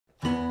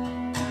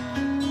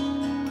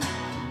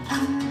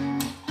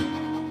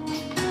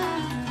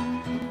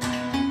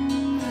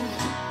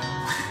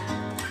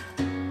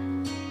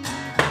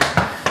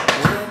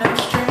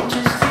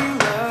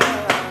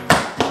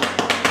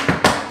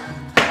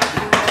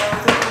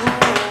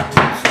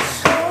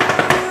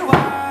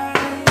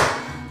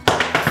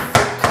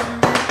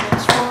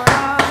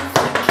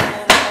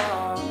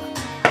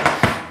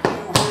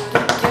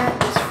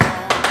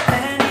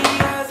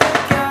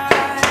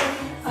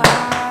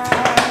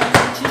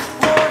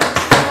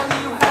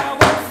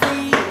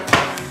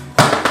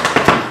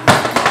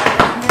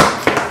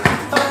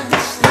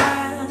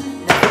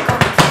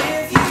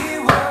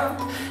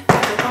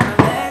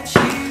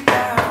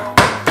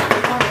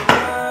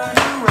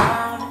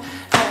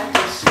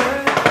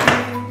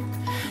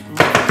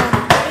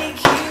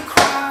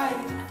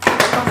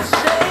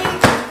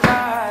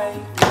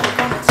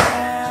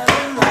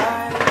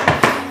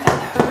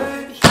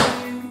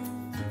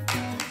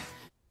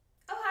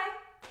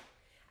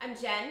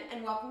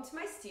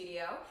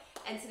studio,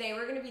 and today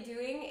we're going to be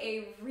doing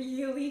a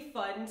really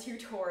fun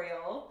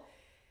tutorial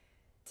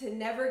to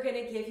Never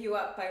Gonna Give You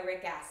Up by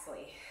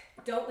Astley.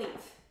 Don't leave.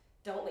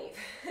 Don't leave.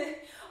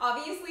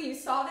 Obviously, you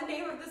saw the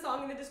name of the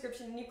song in the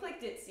description and you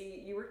clicked it, so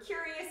you were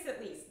curious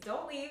at least.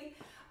 Don't leave.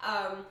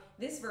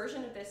 This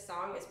version of this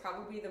song is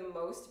probably the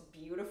most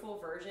beautiful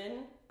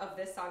version of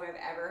this song I've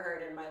ever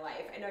heard in my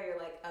life. I know you're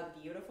like, a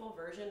beautiful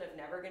version of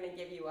Never Gonna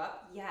Give You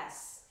Up?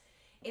 Yes.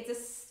 It's a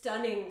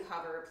stunning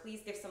cover.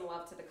 Please give some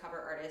love to the cover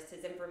artist.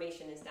 His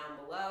information is down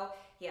below.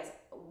 He has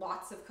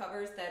lots of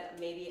covers that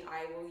maybe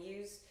I will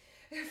use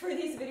for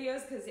these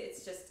videos because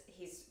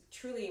he's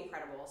truly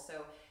incredible.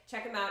 So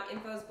check him out,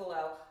 info's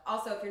below.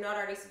 Also, if you're not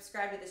already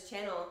subscribed to this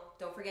channel,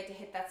 don't forget to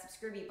hit that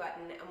subscribe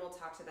button and we'll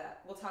talk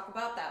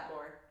about that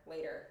more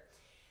later.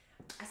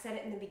 I said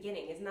it in the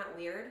beginning, isn't that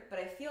weird? But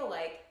I feel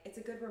like it's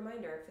a good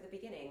reminder for the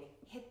beginning.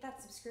 Hit that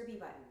subscribe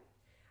button.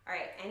 All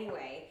right,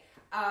 anyway,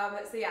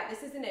 so yeah,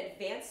 this is an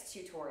advanced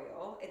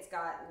tutorial. It's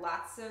got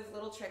lots of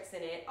little tricks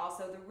in it.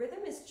 Also, the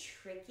rhythm is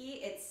tricky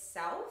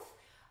itself,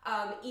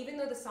 even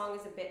though the song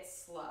is a bit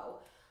slow.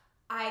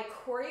 I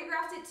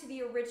choreographed it to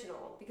the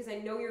original because I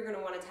know you're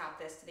gonna wanna tap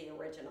this to the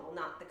original,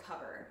 not the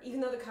cover,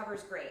 even though the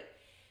cover's great.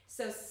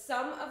 So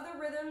some of the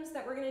rhythms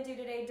that we're gonna do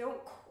today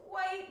don't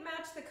quite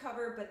match the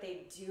cover, but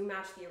they do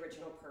match the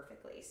original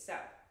perfectly. So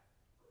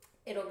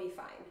it'll be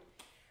fine.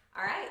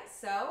 All right,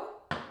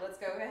 so let's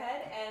go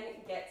ahead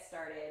and get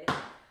started.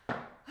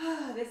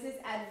 This is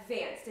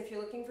advanced. If you're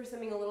looking for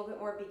something a little bit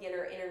more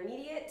beginner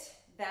intermediate,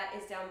 that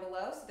is down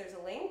below, so there's a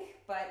link,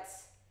 but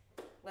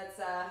let's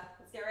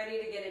get ready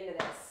to get into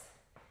this.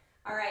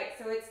 All right,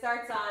 so it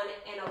starts on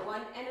and a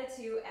 1 and a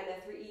 2 and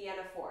a 3 and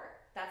a 4.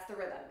 That's the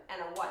rhythm,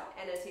 and a 1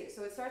 and a 2.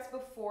 So it starts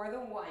before the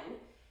 1.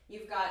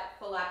 You've got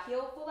flap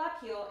heel,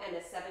 and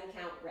a 7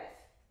 count riff.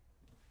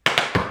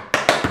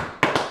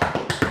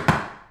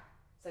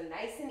 So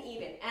nice and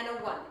even, and a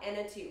 1, and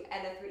a 2,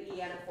 and a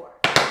 3, and a 4.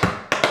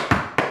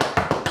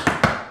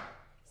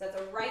 So it's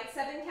a right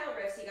 7 count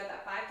riff, so you got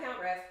that 5 count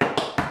riff,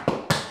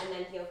 and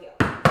then heel.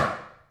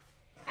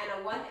 And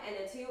a 1, and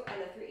a 2,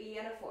 and a 3,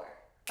 and a 4.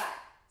 5,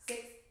 6,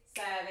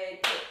 7,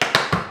 8.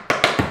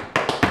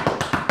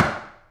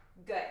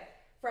 Good.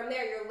 From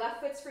there, your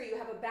left foot's free. You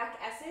have a back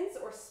essence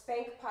or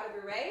spank pas de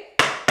bourrée.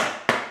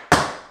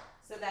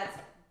 So that's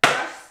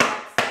brush,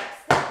 step, step,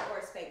 step,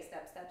 or spank,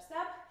 step, step,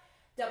 step.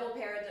 Double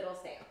paradiddle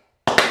stamp.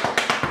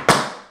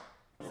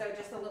 So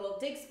just a little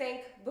dig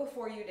spank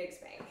before you dig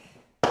spank.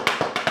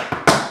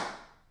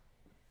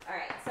 All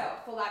right, so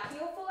flap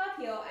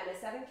heel, and a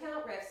 7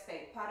 count riff,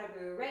 spank pas de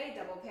bourrée,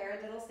 double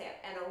paradiddle stamp,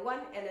 and a 1,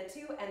 and a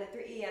 2, and a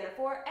 3, and a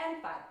 4,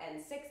 and 5,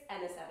 and 6,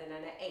 and a 7,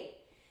 and an 8.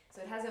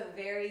 So it has a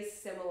very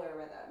similar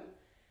rhythm.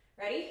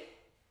 Ready?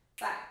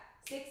 5,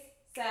 6,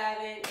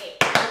 7, 8.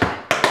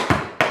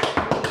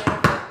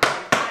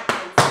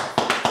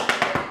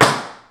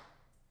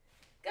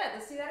 Good,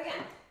 let's do that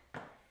again.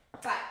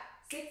 5,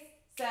 6,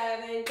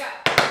 7, go.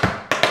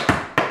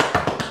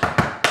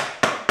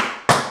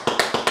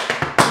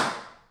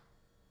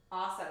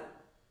 Awesome.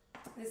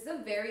 This is a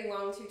very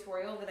long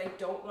tutorial that I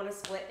don't want to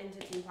split into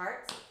 2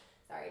 parts.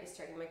 Sorry, just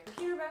turning my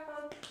computer back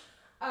on.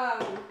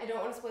 I don't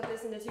want to split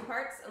this into 2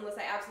 parts unless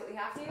I absolutely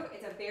have to.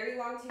 It's a very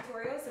long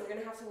tutorial, so we're going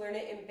to have to learn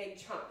it in big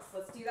chunks.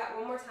 Let's do that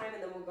one more time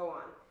and then we'll go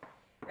on.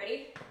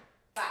 Ready?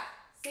 5,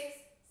 6,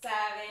 7,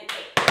 8.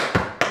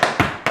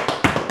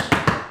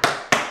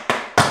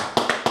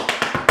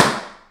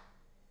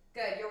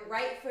 Good. Your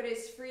right foot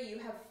is free. You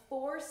have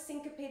 4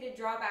 syncopated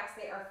drawbacks.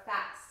 They are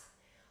fast.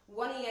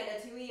 1 E and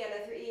a 2 E and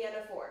a 3 E and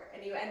a 4.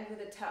 And you end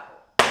with a toe.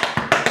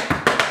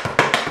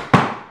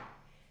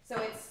 So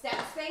it's step,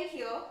 spank,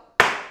 heel.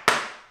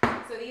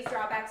 So these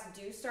drawbacks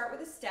do start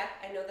with a step.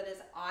 I know that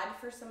is odd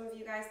for some of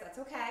you guys. That's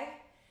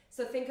okay.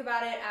 So think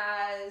about it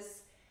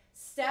as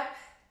step,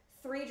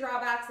 3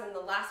 drawbacks, and the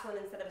last one,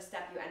 instead of a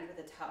step, you end with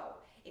a toe.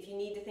 If you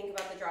need to think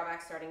about the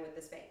drawbacks starting with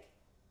the spank,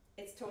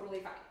 it's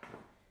totally fine.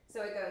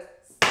 So it goes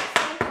step,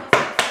 spank, heel,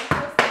 step, spank,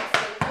 heel, step,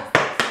 spank, heel,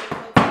 step, spank,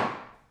 heel, toe.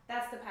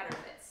 That's the pattern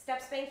of it.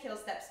 Step, spank, heel,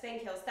 step,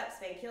 spank, heel, step,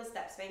 spank, heel,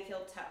 step, spank,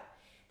 heel, toe.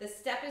 The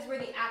step is where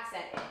the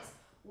accent is.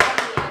 1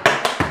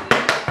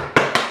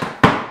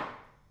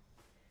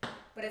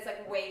 but it's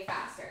like way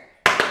faster.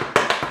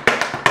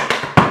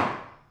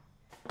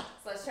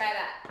 So let's try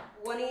that.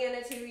 1 E and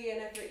a 2 E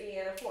and a 3 E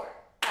and a 4.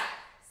 5,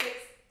 6,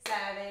 7,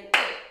 8.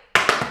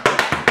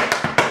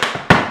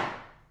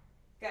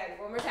 Good,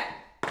 one more time.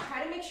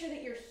 Try to make sure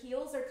that your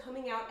heels are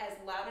coming out as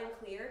loud and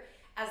clear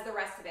as the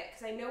rest of it,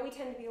 because I know we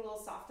tend to be a little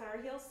soft on our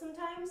heels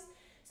sometimes.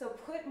 So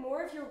put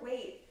more of your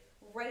weight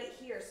right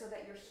here so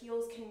that your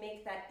heels can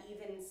make that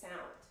even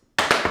sound.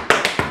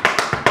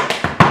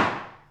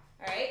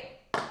 All right?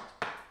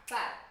 5,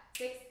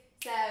 6,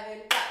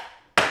 7, 5.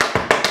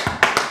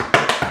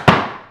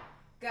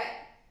 Good.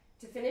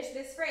 To finish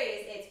this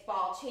phrase, it's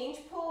ball change,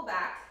 pull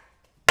back,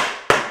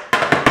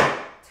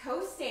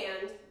 toe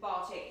stand,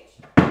 ball change.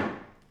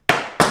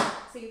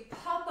 So you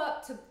pop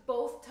up to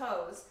both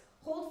toes,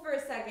 hold for a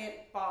second,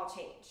 ball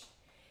change.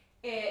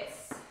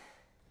 It's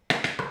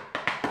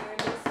you're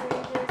just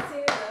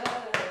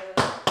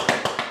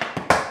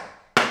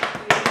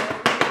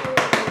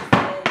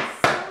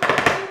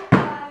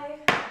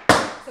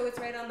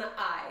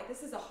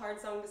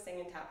sing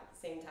and tap at the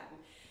same time.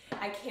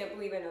 I can't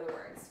believe I know the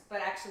words,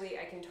 but actually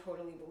I can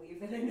totally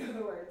believe that I know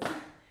the words.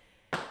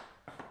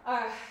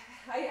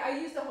 I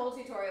used the whole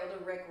tutorial to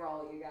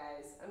rickroll you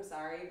guys. I'm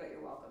sorry, but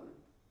you're welcome.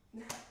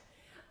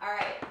 All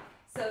right,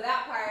 so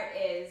that part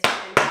is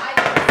 5,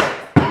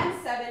 6,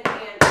 and 7, and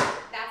 8.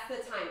 That's the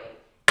timing.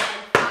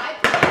 And 5,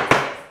 6,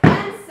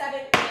 and 7,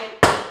 and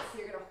 8. So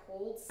you're gonna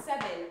hold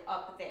 7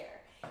 up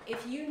there.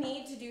 If you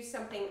need to do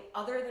something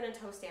other than a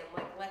toe stand,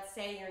 like let's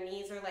say your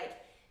knees are like,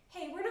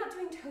 hey, we're not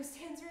doing toe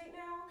stands right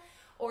now,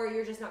 or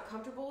you're just not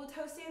comfortable with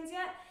toe stands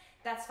yet,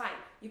 that's fine.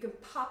 You can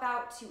pop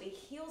out to a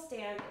heel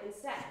stand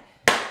instead.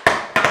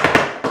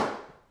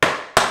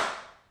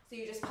 So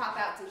you just pop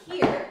out to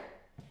here,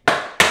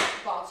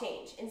 ball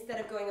change, instead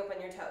of going up on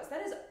your toes.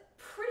 That is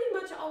pretty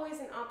much always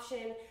an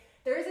option.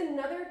 There is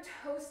another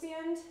toe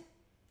stand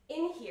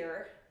in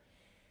here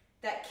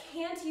that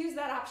can't use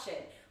that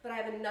option, but I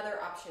have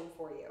another option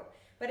for you.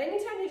 But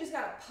anytime you just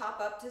gotta pop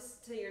up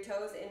to your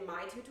toes in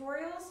my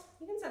tutorials,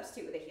 you can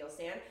substitute with a heel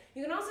stand.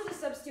 You can also just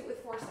substitute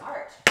with forced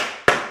arch.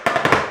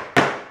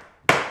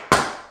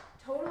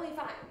 Totally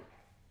fine.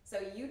 So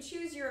you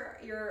choose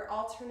your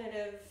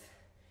alternative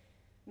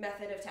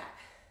method of tap.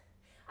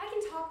 I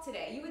can talk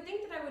today. You would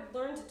think that I would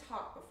learn to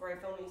talk before I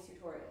film these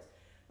tutorials,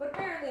 but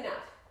apparently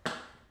not.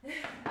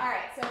 All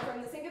right, so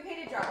from the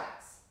syncopated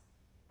drawbacks,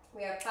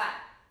 we have 5,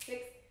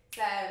 6,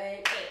 7,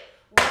 8.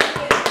 1, 2,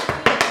 3,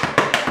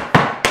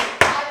 4,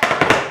 5,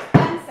 6,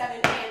 and 7,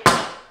 and 8.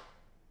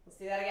 Let's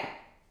do that again.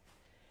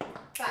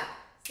 5,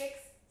 6,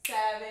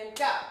 7,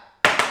 go.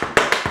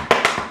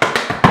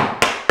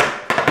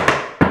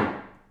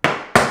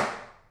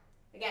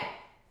 Again.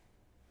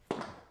 5,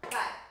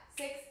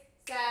 6,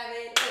 7,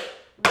 8.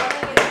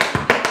 Running in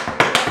 5, 6,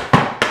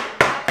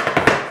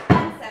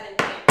 and 7,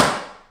 8.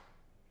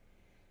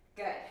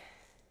 Good.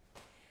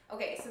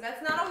 Okay, so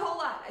that's not a whole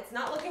lot. It's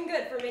not looking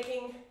good for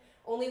making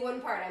only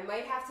one part. I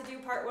might have to do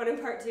part 1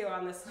 and part 2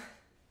 on this one.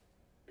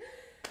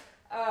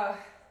 All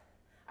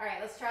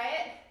right, let's try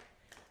it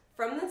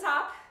from the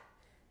top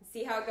and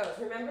see how it goes.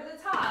 Remember, the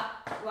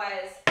top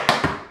was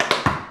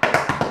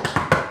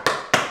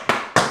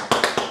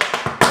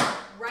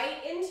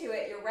right into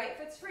it. Your right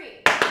foot's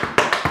free.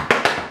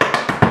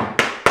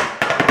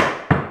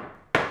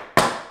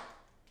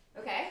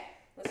 Okay,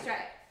 let's try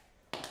it.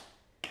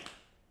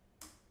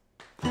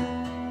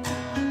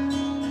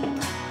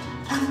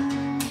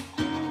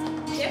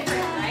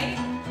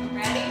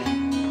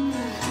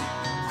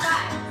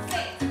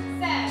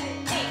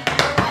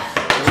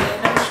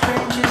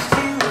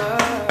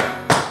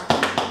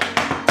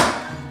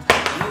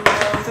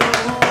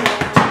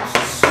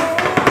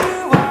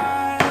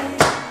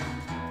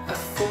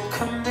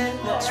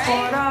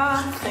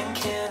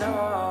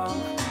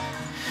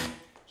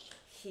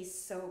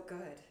 So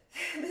good.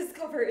 This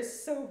cover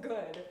is so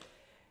good.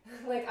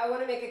 Like, I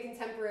want to make a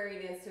contemporary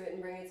dance to it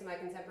and bring it to my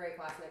contemporary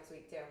class next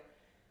week too.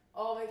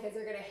 All my kids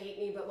are going to hate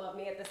me but love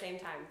me at the same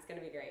time. It's going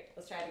to be great.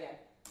 Let's try it again.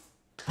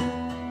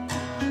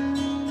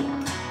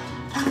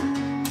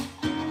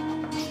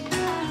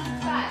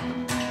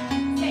 5,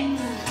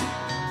 6,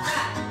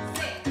 5,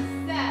 6,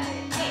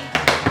 7, 8.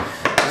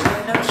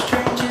 We're no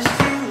strangers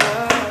to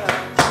love.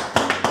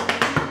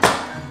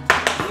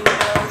 You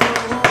know the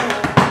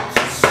rules,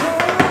 so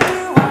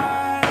do I.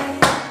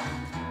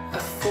 A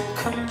full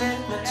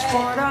commitment's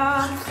what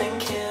I'm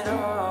thinking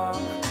of.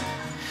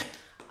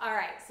 All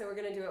right, so we're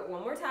gonna do it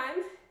one more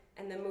time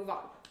and then move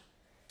on.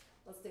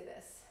 Let's do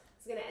this.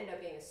 It's gonna end up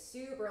being a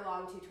super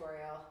long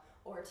tutorial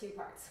or 2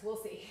 parts. We'll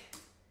see.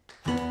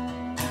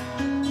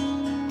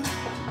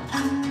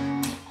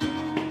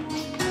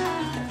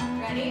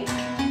 Ready? 5,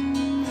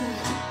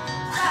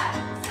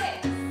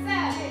 6,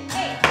 7,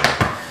 8.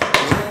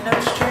 We're no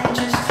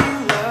strangers to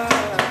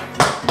love.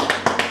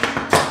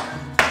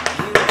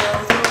 You know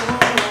the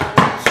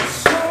rules,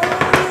 so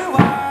do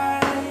I.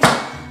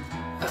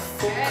 A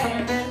full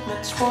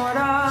commitment's what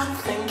I'm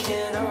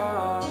thinking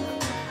of.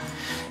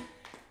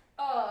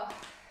 Oh,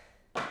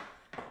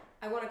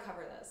 I want to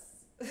cover this.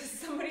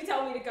 Somebody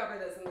tell me to cover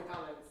this in the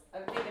comments.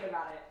 I'm thinking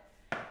about it.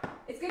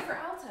 It's good for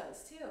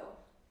altos too.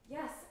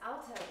 Yes,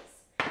 altos.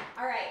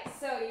 All right,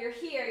 so you're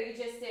here. You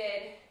just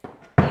did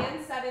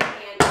and 7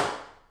 and 8.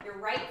 Your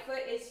right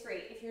foot is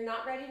free. If you're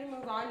not ready to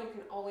move on, you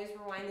can always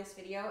rewind this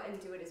video and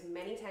do it as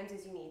many times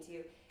as you need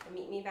to, and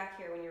meet me back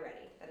here when you're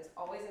ready. That is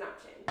always an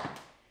option.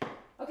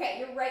 Okay,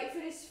 your right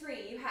foot is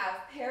free. You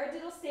have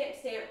paradiddle, stamp,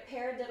 stamp,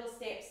 paradiddle,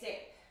 stamp, stamp.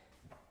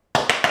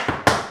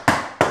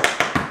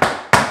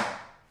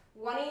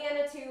 1E and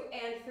a 2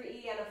 and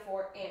 3E and a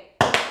 4 and.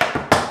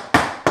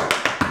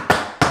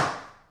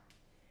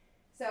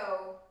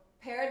 So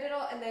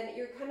paradiddle, and then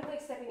you're kind of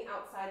like stepping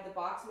outside the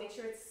box. Make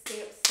sure it's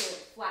stamp, stamp,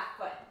 flat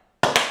foot.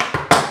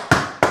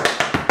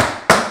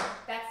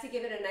 That's to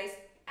give it a nice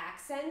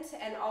accent,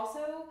 and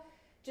also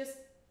just,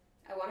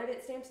 I wanted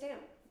it stamp,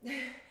 stamp.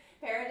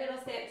 Paradiddle,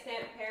 stamp,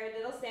 stamp,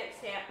 paradiddle, stamp,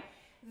 stamp.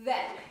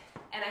 Then,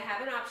 and I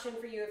have an option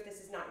for you if this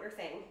is not your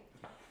thing.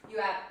 You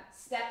have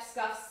step,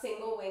 scuff,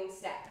 single wing,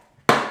 step.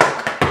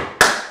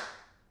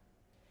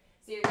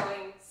 So you're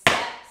going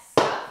step,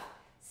 scuff,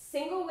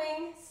 single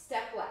wing,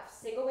 step left.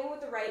 Single wing with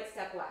the right,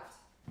 step left.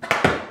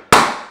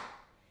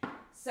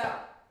 So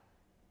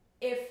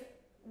if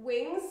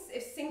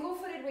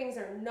single-footed wings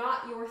are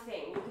not your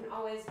thing, you can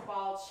always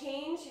ball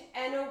change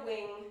and a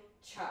wing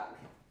chug.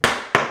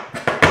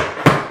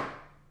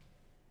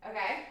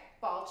 Okay?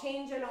 Ball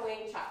change and a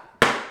wing chug.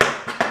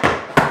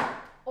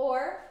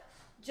 Or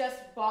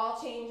just ball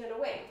change and a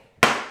wing.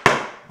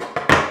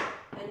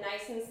 And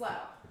nice and slow.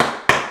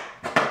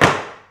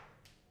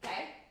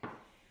 Okay?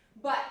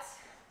 But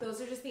those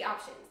are just the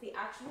options. The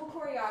actual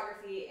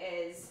choreography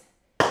is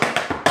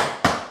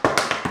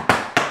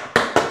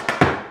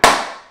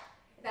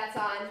that's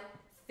on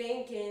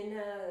thinking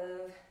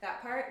of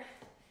that part.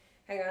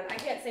 Hang on, I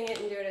can't sing it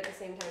and do it at the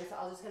same time, so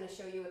I'll just kind of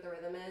show you what the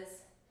rhythm is.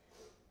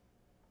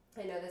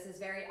 I know this is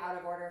very out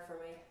of order for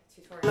my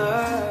tutorial.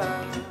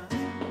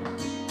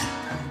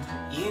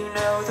 You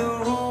know the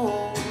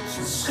rules,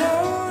 and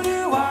so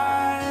do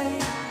I.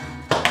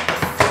 The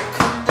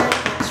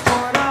commitment's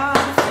what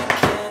I'm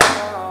thinking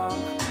of.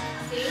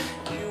 See?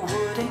 You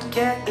wouldn't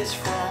get this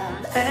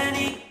from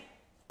any.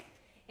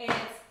 And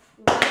it's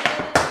 1 and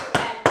a 2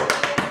 and 3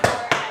 and a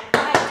 4 and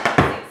 5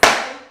 and a 6,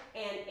 7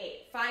 and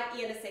 8. 5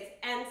 and a 6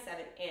 and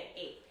 7 and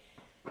 8.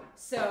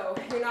 So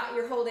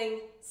you're holding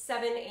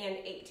 7 and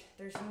 8.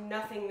 There's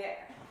nothing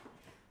there.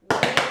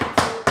 1 and 2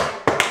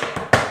 and 3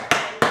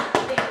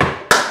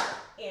 and 4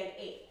 and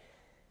 8.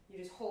 You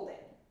just hold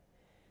it.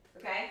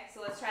 Okay?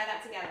 So let's try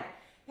that together.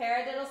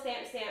 Paradiddle,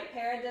 stamp, stamp,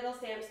 paradiddle,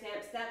 stamp,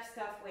 stamp, step,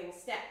 scuff, wing,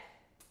 step.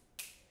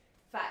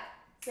 5,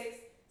 6,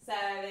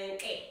 7, 8.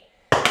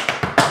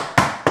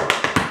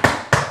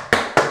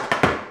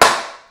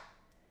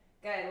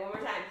 Good. One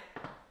more time.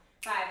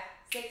 5,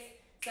 6,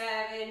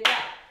 7, go.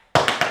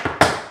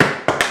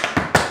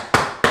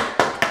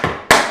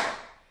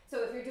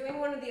 So if you're doing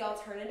one of the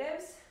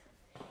alternatives,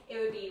 it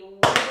would be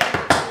 1, 2, 3,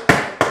 4,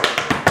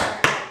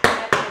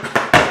 5, 6,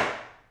 7.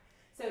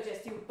 So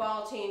just do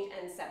ball change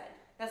and 7.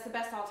 That's the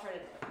best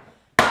alternative.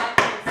 5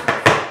 and 6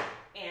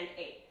 and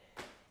 8.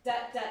 Da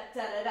da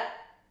da da da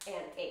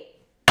and 8.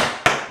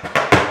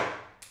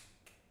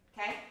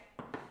 Okay?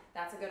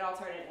 That's a good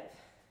alternative.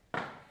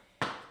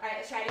 Alright,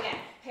 let's try it again.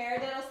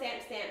 Paradiddle,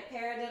 stamp, stamp,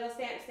 paradiddle,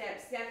 stamp, stamp,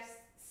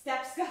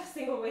 step, scuff,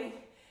 single wing.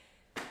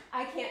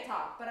 I can't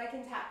talk, but I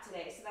can tap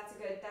today, so that's a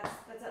good,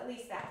 that's at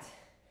least that.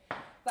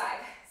 5,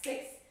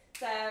 6,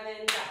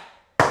 7, go.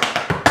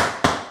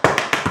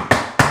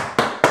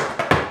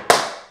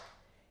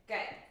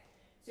 Good.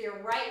 So your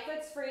right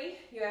foot's free.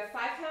 You have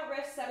 5 count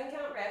riff, 7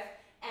 count riff,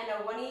 and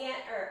a 1 E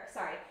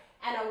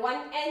and a 1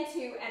 and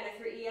 2 and a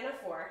 3 E and a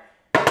 4.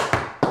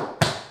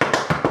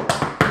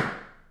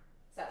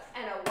 So,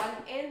 and a 1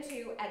 and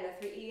 2 and a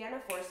 3 E and a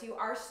 4. So you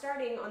are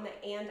starting on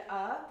the and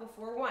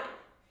before 1.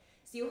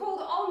 So you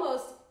hold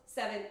almost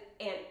 7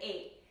 and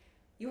 8.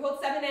 You hold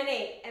 7 and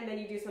 8, and then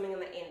you do something on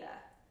the and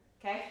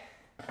okay?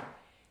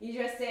 You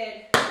just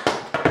did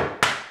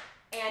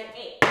and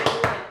 8.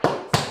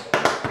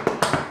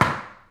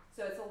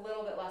 So it's a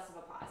little bit less of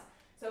a pause.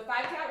 So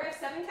 5 count riff,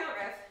 7 count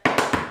riff.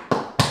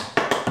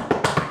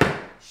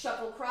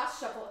 Shuffle cross,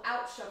 shuffle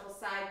out, shuffle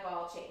side,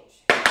 ball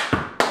change.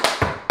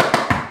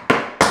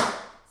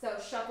 So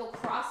shuffle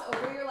cross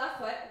over your left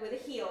foot with a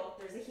heel.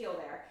 There's a heel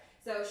there.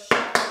 So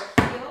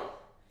shuffle heel,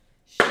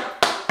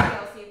 shuffle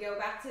heel. So you go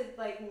back to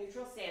like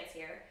neutral stance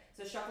here.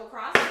 So shuffle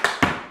cross,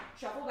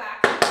 shuffle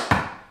back,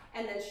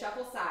 and then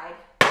shuffle side,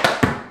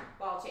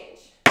 ball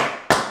change.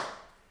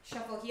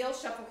 Shuffle heel,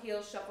 shuffle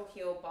heel, shuffle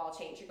heel, ball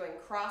change. You're going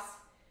cross,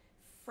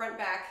 front,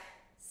 back,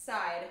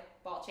 side,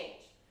 ball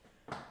change.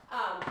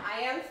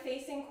 I am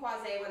facing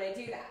croisé when I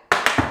do that.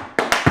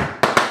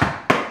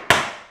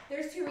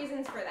 There's 2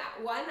 reasons for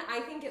that. One, I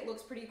think it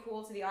looks pretty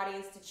cool to the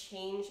audience to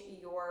change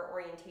your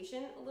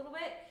orientation a little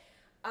bit.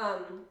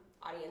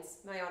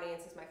 My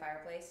audience is my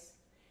fireplace,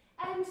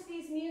 and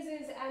these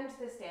muses, and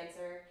this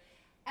dancer,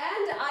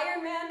 and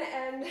Iron Man,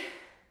 and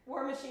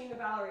War Machine the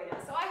ballerina.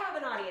 So I have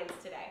an audience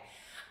today.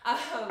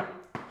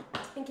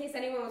 In case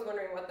anyone was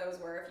wondering what those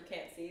were, if you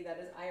can't see, that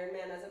is Iron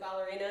Man as a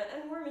ballerina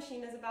and War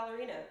Machine as a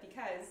ballerina,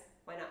 because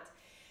why not?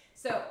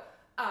 So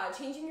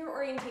changing your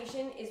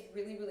orientation is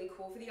really, really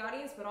cool for the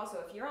audience, but also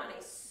if you're on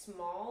a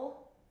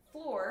small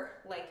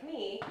floor like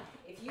me,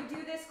 if you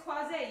do this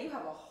croisé, you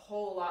have a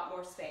whole lot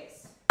more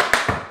space.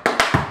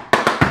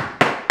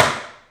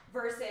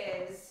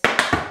 Versus, I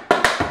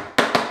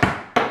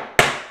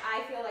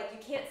feel like you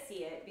can't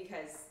see it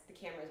because the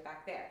camera's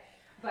back there.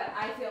 But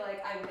I feel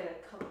like I'm going to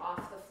come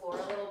off the floor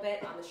a little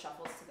bit on the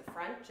shuffles to the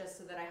front just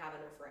so that I have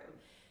enough room.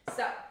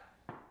 So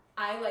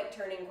I like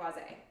turning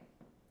croisé.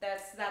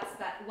 That's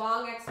that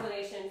long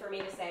explanation for me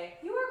to say,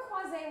 you are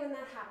croisé when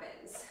that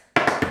happens.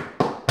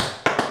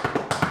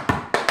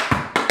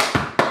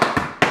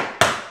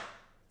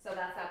 So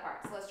that's that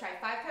part. So let's try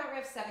 5 count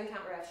riff, 7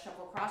 count riff,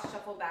 shuffle cross,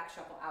 shuffle back,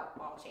 shuffle out,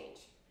 ball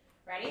change.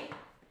 Ready?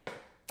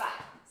 5,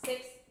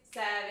 6,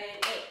 7,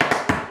 8.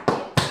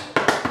 1, 2, 3,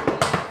 4.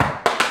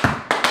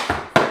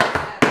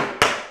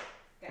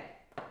 Good.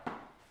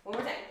 One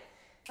more time.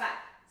 5,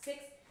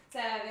 6,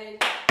 7.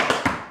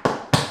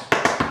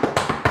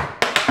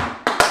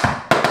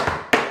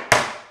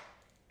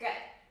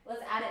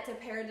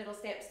 paradiddle,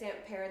 stamp, stamp,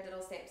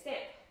 paradiddle, stamp, stamp.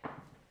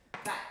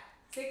 5,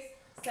 6,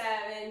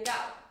 7, go.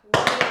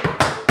 1, 2,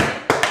 3,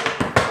 4,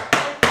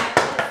 and 5, and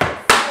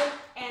 6, 7,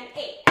 and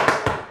 8.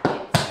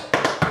 1, 2,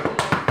 3,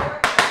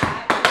 4,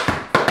 5,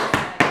 6,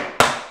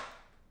 7.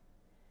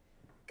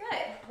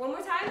 Good. One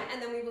more time,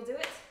 and then we will do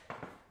it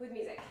with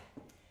music.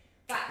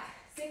 5,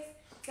 6,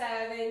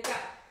 7, go.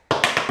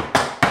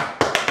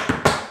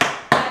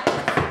 5,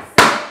 6,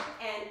 7,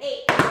 and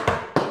 8. 1,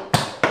 2,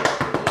 3,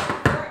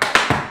 4, 5,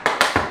 6, 7.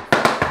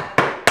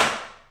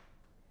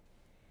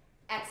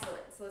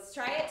 Excellent. So let's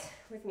try it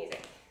with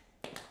music.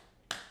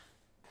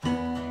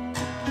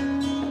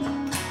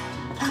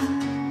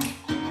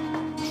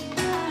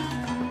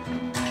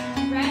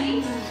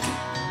 Ready?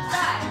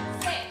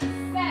 5, 6,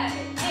 7,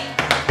 8.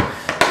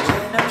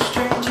 When I'm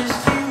strangers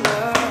to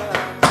love,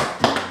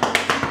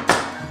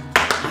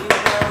 you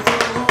know the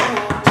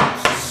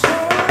rules, so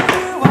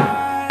do I.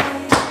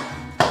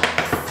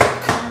 The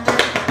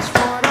commitment's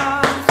what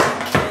I'm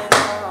thinking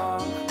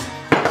of.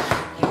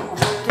 You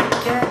wouldn't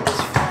get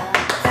this from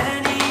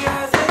any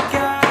other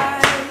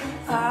guy.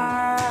 I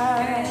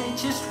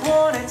just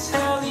wanna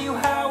tell you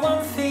how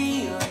I'm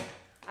feeling.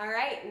 All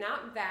right,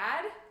 not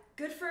bad.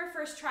 Good for a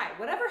first try.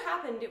 Whatever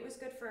happened, it was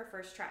good for a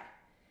first try.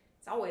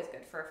 It's always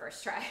good for a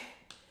first try.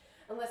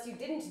 Unless you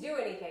didn't do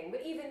anything.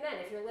 But even then,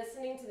 if you're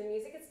listening to the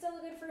music, it's still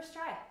a good first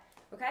try.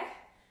 Okay?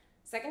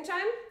 Second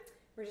time,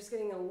 we're just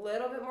getting a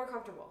little bit more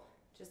comfortable.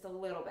 Just a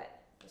little bit.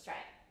 Let's try it.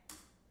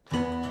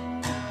 5,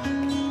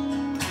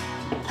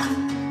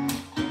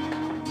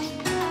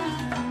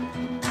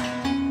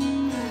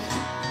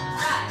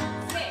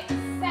 6,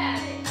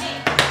 7,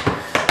 8.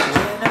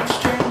 When I'm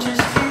strangers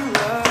to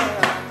love,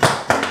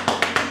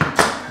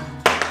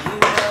 you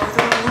know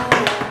the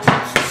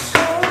rules,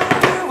 so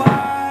do I.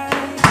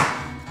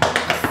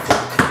 The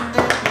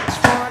commitment's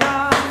what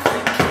I'm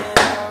thinking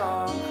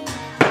of.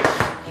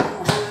 You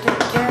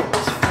wouldn't get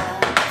this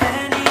from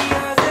any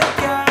other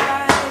guy.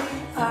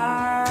 I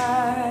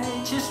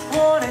just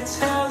wanna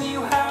tell you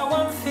how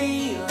I'm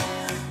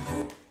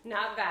feeling.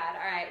 Not bad.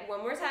 All right,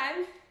 one more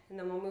time, and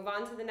then we'll move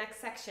on to the next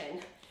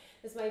section.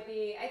 This might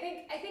be, I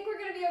think we're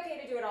gonna be okay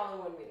to do it all in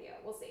one video.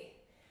 We'll see.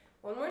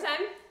 One more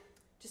time,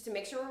 just to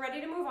make sure we're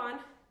ready to move on.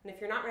 And if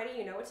you're not ready,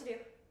 you know what to do.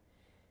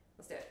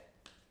 Let's do it.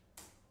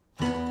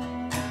 5,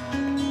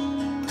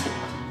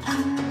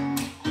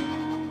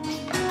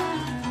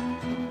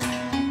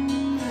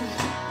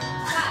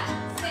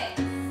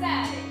 6,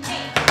 7,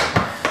 8.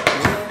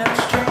 When I'm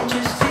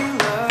strangers to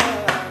love,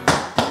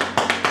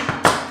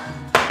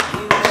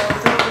 you know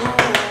the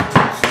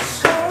rules,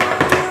 so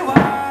do I.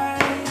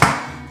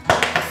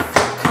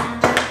 The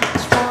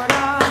commitment's what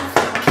I'm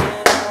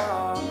thinking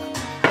of.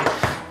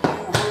 You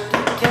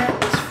wouldn't get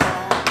this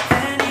from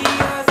any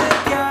other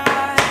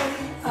guy.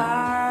 I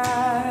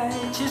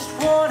just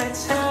wanna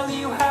tell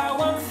you how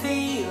I'm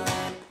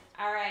feeling.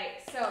 All right,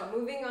 so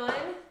moving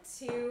on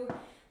to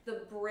the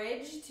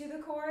bridge to the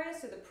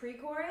chorus, or the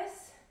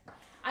pre-chorus.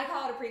 I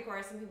call it a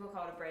pre-chorus, some people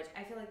call it a bridge.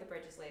 I feel like the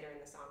bridge is later in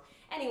the song.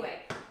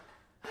 Anyway,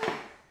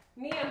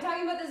 I'm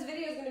talking about this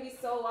video is gonna be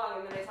so long,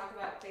 and then I talk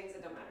about things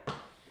that don't matter.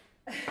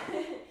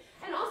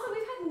 And also,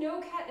 we've had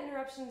no cat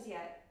interruptions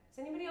yet. Is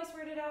anybody else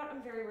weirded out?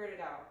 I'm very weirded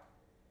out.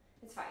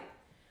 It's fine.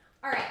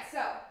 All right,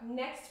 so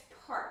next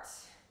part.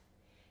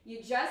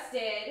 You just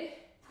did.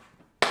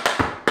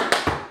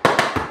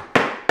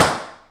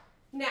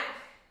 Now,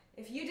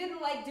 if you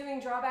didn't like doing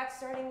drawbacks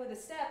starting with a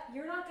step,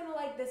 you're not gonna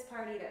like this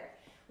part either.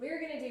 We're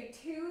gonna do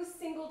 2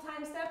 single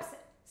time steps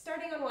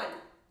starting on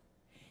 1.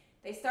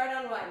 They start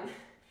on 1.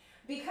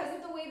 Because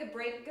of the way the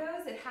break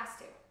goes, it has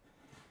to.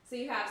 So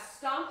you have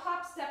stomp,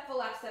 hop, step, full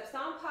lap, step,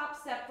 stomp, hop,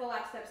 step, full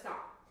lap, step,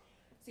 stomp.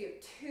 So you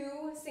have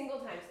 2 single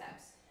time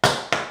steps.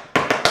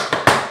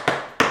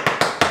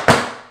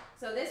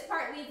 So this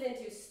part leads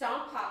into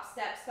stomp, hop,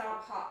 step,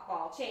 stomp, hop,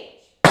 ball,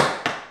 change.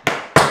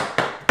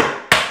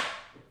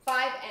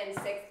 5 and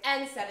 6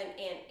 and 7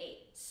 and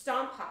 8.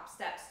 Stomp, hop,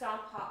 step,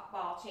 stomp, hop,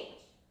 ball,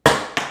 change.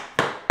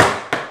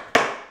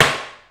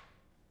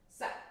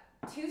 So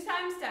 2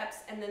 time steps,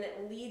 and then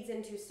it leads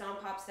into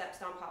stomp, hop, step,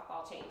 stomp, hop,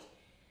 ball, change.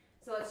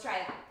 So let's try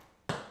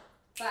that.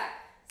 5,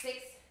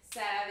 6,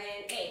 7,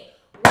 8.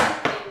 1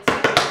 and 2,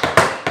 3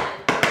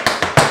 and 4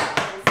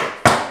 and 6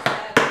 and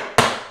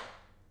 7.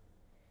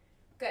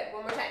 Good.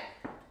 One more time.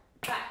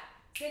 5,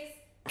 6,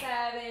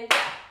 7, 8.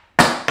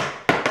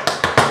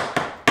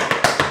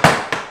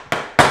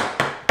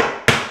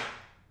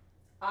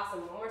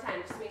 Awesome. One more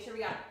time. Just make sure we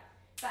got it.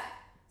 5,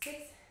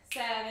 6,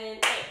 7,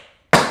 8.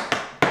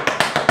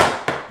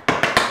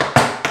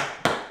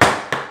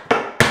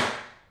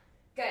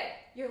 Good.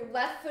 Your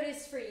left foot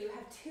is free. You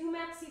have 2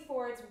 maxi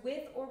forwards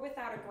with or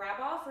without a grab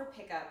off or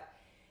pickup.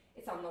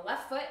 It's on the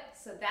left foot,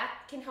 so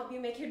that can help you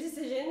make your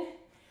decision.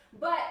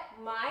 But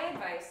my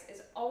advice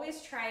is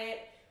always try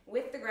it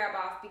with the grab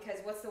off,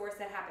 because what's the worst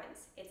that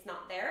happens? It's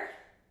not there.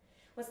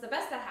 What's the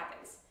best that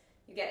happens?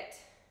 You get it.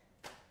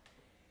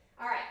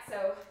 All right,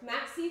 so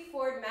maxi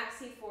forward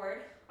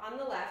on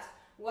the left,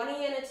 1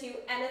 E and a 2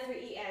 and a 3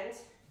 E end.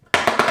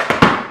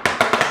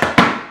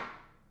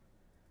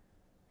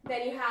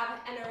 Then you have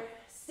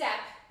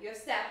step. You have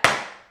step.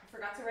 I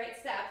forgot to write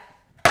step.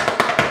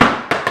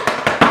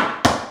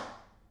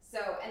 So,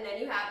 and then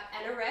you have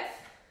and a riff,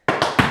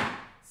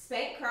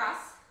 spank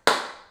cross,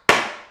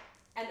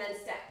 and then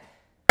step.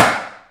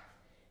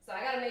 So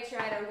I gotta make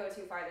sure I don't go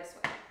too far this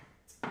way.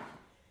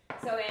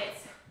 So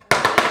it's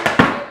 1, 2,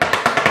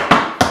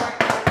 3, 4,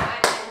 5,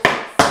 and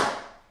 6,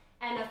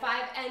 and a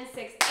 5 and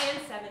 6 and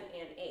 7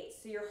 and 8.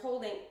 So you're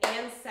holding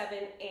and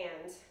 7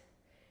 and.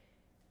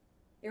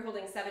 You're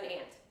holding 7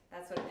 and.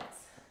 That's what it is.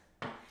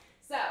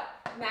 So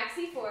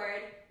maxi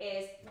forward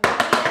is 1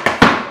 and 2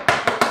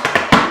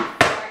 and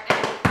 4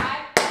 and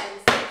 5 and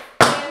 6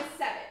 and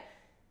 7.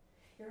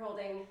 You're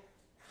holding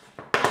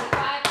 5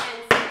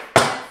 and 6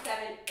 and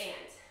 7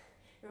 and.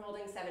 You're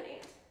holding 7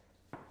 and.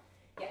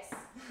 Yes,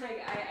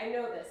 I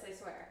know this, I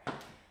swear.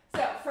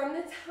 So from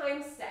the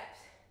time steps,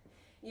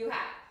 you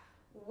have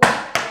 1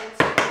 and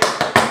 2 and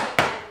 3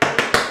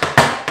 and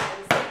 4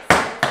 and 6 and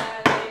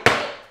 7 and 8.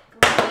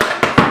 1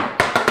 and 2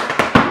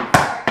 and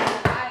 4 and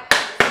 5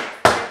 and 6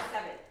 and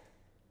 7.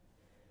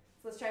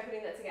 So let's try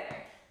putting that together.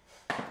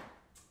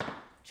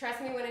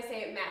 Trust me when I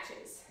say it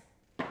matches.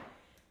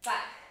 5,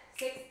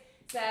 6,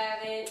 7,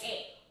 8.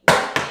 1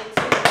 and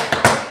 2 and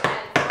 3 and 4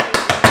 and 5 and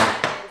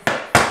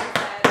 6 and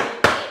 7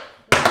 and 8.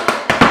 1 and 2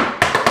 and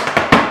 3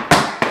 and 4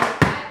 and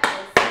 5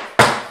 and 6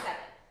 and 7.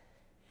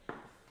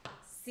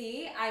 See,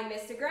 I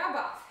missed a grab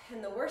off,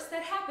 and the worst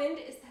that happened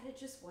is that it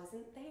just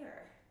wasn't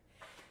there.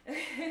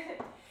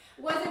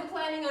 Wasn't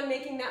planning on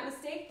making that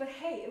mistake, but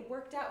hey, it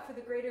worked out for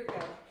the greater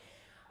good.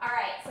 All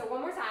right, so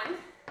one more time,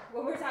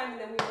 and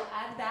then we will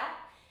add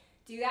that.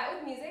 Do that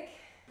with music.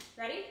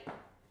 Ready?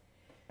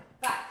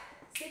 5,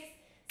 6,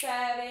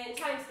 7,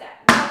 time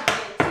step. 1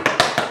 and 2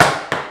 and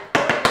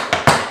 3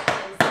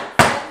 and 4 and 5 and 6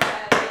 and 7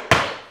 and 8.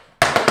 1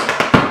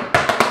 and 2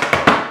 and 3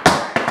 and 4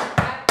 and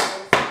 5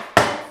 and 6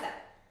 and 7.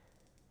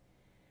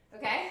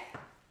 Okay?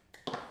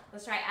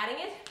 Let's try adding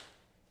it.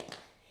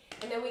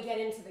 And then we get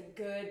into the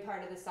good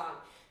part of the song.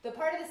 The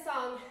part of the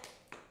song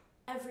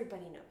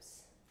everybody knows.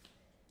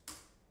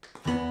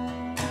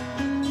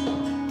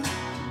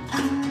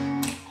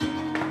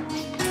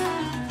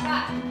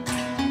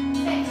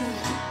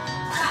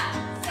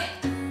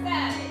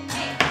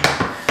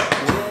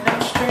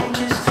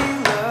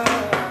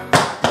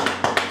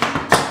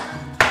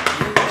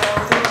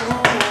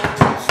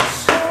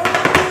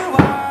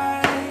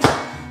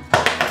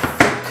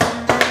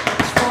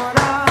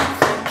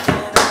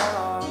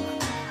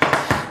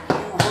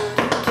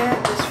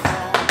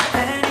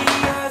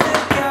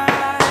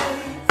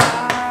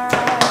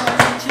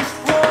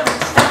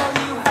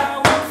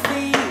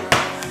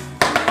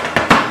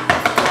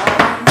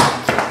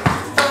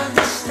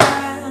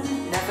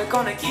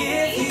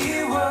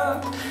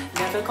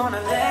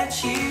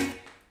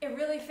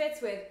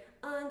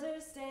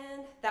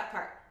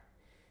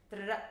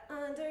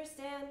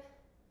 'Understand'.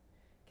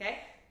 Okay?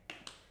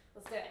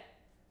 Let's do it.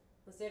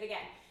 Let's do it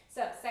again.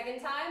 So, second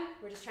time,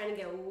 we're just trying to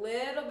get a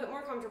little bit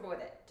more comfortable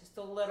with it. Just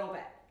a little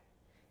bit.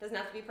 Doesn't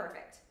have to be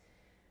perfect.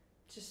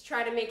 Just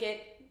try to make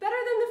it better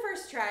than the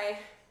first try,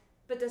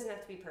 but doesn't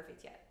have to be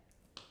perfect yet.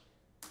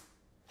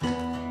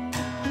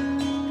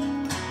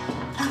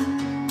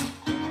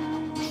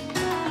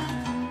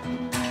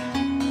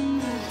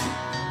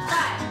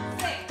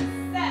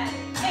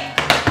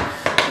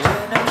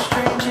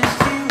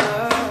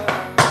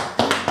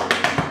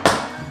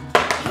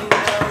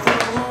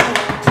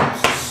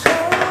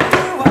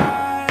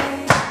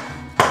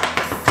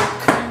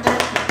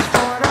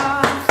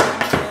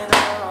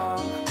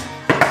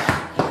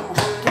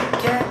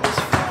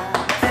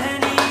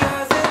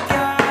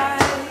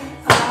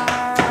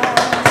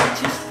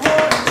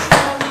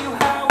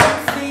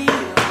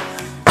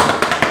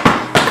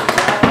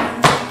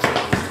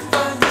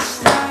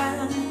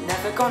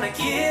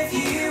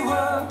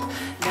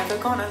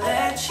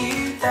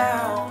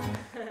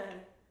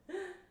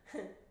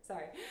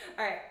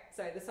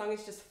 Sorry, the song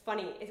is just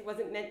funny. It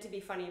wasn't meant to be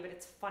funny, but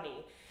it's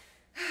funny.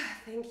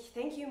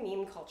 Thank you,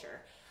 meme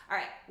culture. All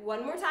right,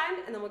 one more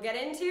time, and then we'll get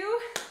into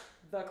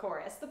the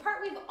chorus, the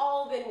part we've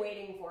all been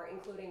waiting for,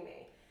 including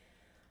me.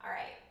 All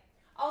right.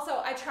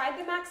 Also, I tried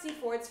the maxi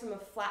forwards from a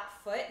flat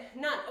foot,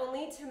 not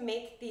only to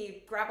make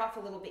the grab off a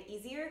little bit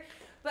easier,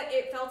 but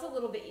it felt a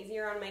little bit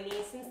easier on my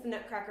knees since the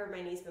nutcracker of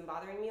my knee's been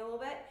bothering me a little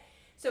bit.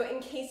 So in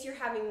case you're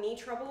having knee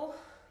trouble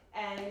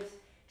and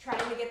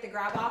trying to get the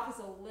grab off is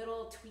a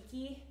little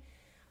tweaky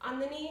on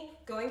the knee,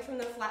 going from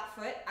the flat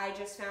foot I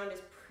just found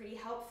is pretty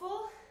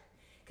helpful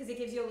because it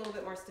gives you a little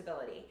bit more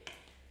stability.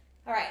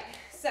 All right,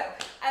 so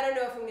I don't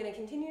know if I'm going to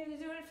continue to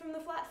do it from the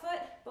flat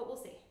foot, but we'll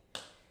see.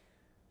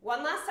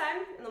 One last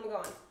time, and then we'll go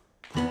on.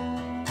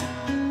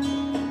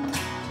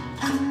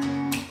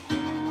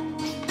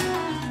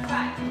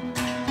 5,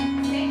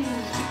 6,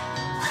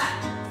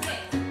 5, 6,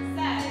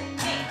 7,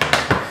 8.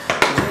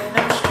 When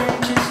I'm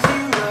strangers to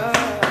love,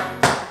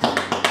 you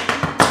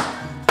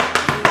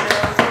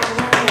know the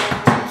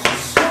rules,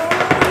 so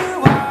do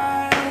I.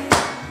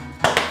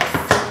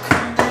 The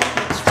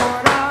commitment's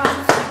what I'm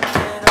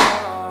thinking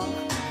of.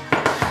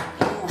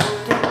 You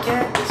wouldn't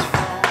get this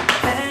from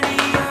any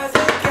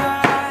other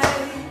guy.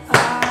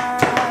 I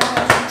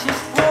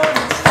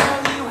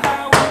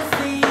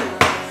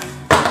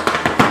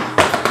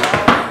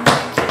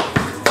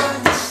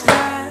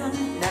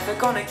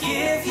gonna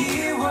give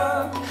you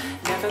up,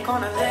 never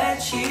gonna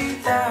let you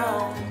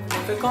down,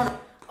 never gonna.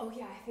 Oh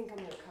yeah, I think I'm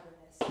gonna cover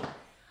this.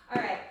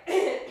 All right,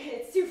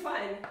 it's too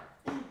fun.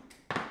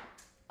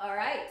 All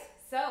right,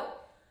 so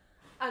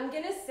I'm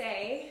gonna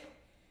say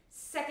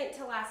second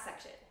to last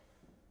section.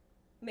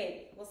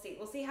 Maybe, we'll see.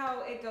 We'll see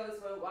how it goes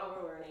while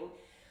we're learning.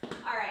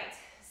 All right,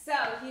 so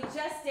you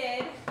just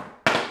did,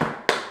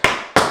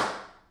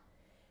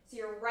 so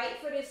your right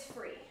foot is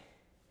free.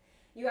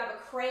 You have a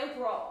cramp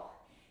roll.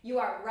 You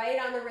are right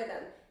on the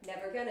rhythm.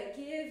 Never gonna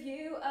give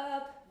you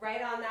up,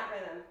 right on that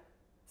rhythm.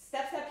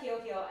 Step, step, heel,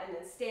 heel, and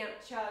then stamp,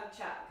 chug,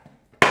 chug.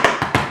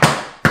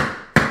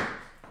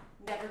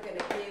 Never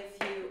gonna give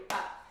you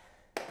up.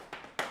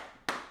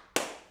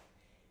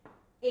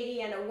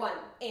 80 and a 1,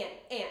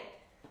 and.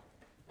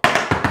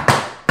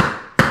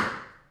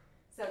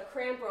 So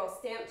cramp roll,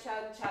 stamp,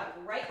 chug, chug,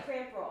 right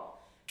cramp roll.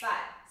 5,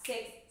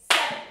 6,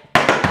 7.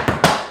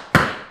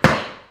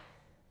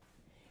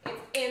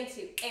 It's and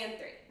 2, and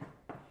 3.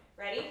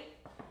 Ready?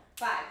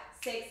 5,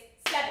 6,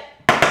 7.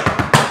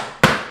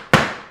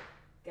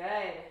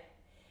 Good.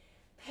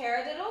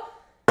 Paradiddle.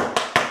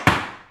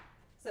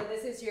 So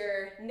this is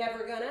your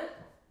never gonna.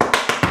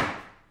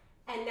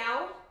 And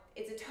now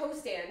it's a toe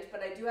stand,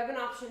 but I do have an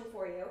option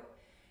for you.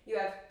 You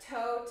have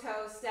toe,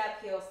 toe,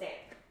 step, heel,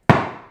 stand.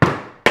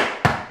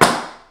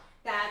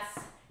 That's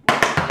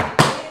never gonna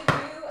give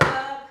you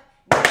up,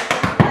 never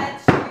gonna let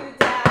you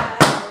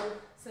down.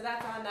 So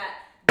that's on that.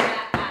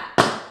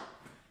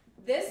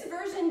 This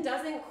version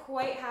doesn't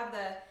quite have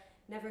the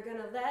never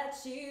gonna let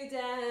you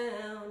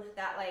down,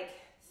 that like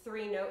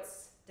 3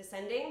 notes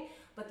descending,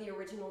 but the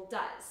original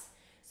does.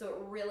 So it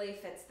really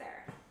fits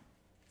there.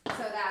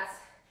 So that's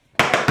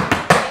never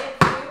gonna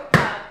give you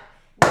up,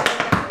 never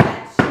gonna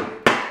let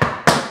you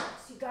down.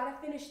 So you gotta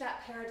finish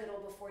that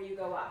paradiddle before you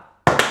go up.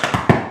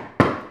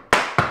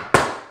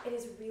 It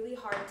is really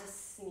hard to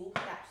sneak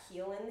that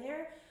heel in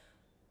there,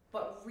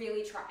 but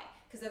really try.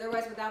 Because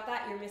otherwise, without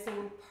that, you're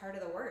missing part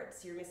of the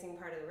words. You're missing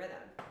part of the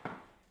rhythm.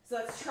 So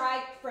let's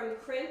try from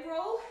crimp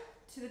roll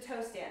to the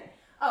toe stand.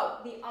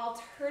 Oh, the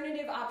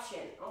alternative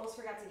option. Almost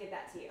forgot to give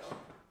that to you.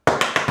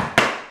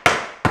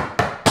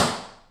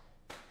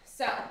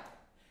 So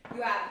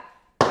you have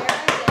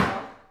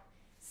paradiddle,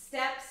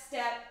 step,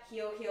 step,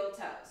 heel, heel,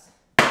 toes.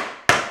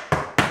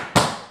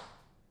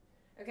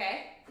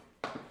 Okay?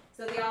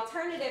 So the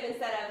alternative,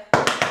 instead of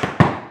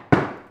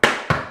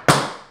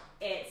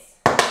it's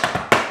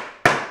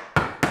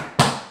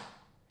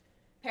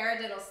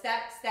paradiddle,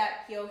 step,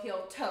 step, heel,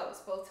 heel,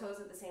 toes. Both toes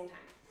at the same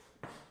time.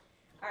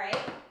 All right,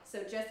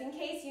 so just in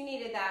case you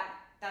needed that,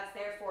 that's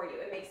there for you.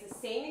 It makes the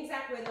same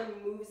exact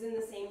rhythm, moves in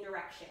the same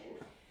direction.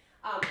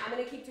 I'm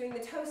gonna keep doing the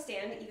toe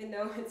stand, even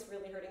though it's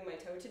really hurting my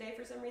toe today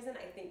for some reason,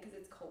 I think because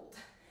it's cold,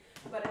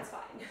 but it's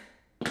fine.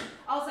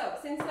 Also,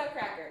 since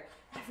Nutcracker,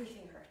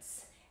 everything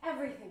hurts.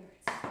 Everything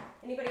hurts.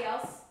 Anybody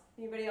else?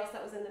 Anybody else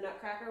that was in the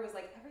Nutcracker was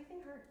like,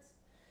 everything hurts.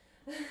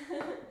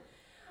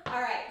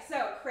 All right,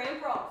 so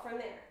cramp roll from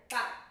there.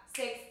 5,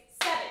 6,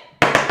 7.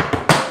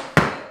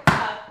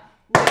 Up,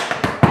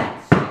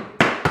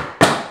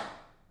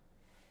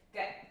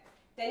 good.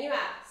 Then you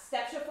have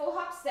step, shuffle,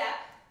 hop, step.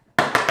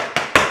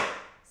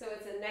 So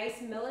it's a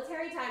nice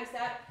military time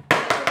step.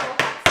 Step, shuffle,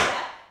 hop,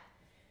 step.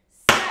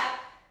 Step,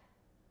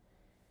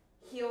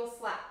 heel,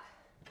 slap.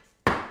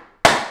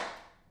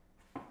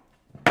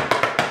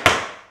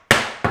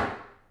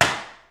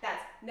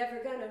 That's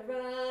never gonna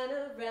run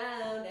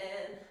around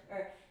and,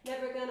 or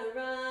never gonna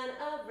run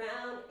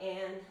around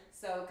and,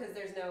 so, because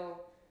there's no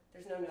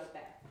note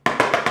there.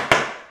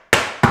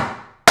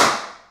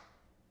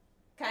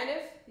 Kind of?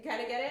 You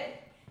kind of get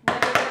it?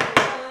 Never gonna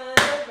run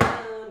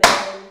around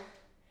and,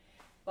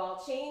 ball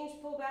change,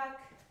 pull back,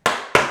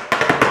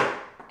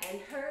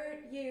 and hurt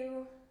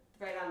you.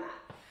 Right on that.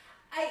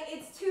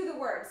 It's to the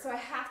words, so I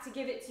have to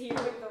give it to you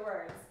with the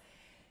words.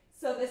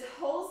 So this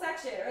whole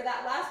section, or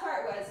that last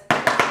part was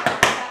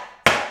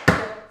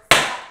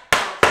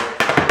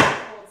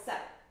hold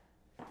 7.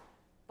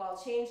 Ball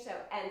change, so,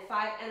 and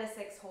 5 and a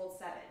 6, hold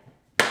 7.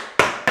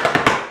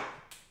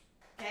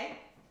 Okay?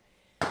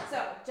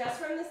 So, just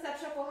from the step,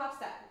 shuffle, hop,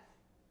 step.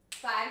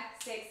 5,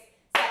 6,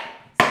 7.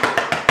 Step,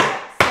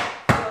 step,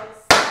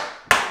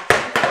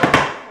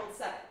 hold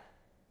 7.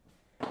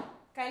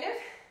 Kind of?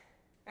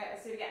 Alright,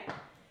 let's do it again.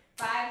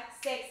 5,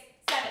 6,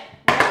 7.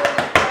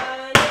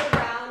 Run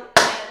around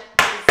and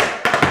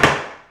 7.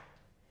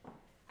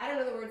 I don't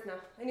know the words now.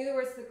 I knew the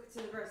words to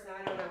the verse, now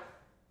I don't know.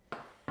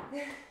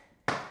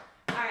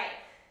 Alright,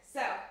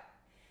 so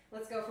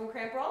let's go from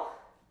cramp roll.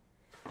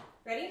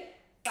 Ready?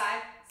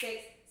 5,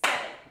 6, 7.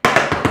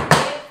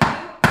 Lift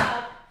you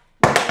up,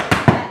 never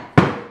let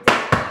you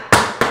down.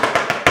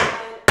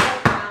 Run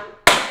around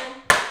and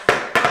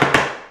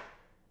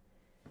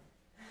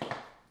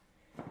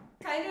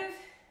kind of,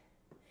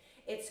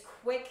 it's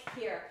quick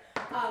here.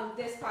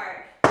 This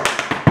part.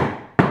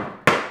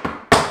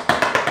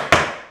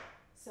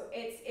 So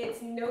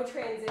it's no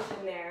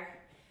transition there.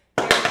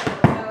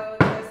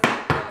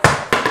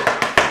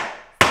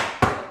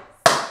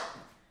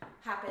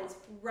 Happens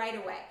right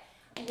away.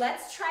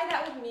 Let's try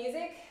that with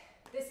music.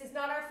 This is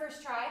not our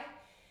first try.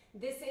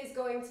 This is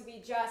going to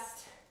be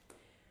just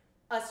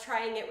us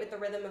trying it with the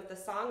rhythm of the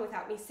song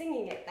without me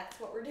singing it. That's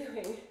what we're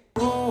doing.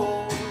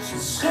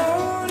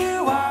 So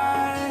do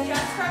I.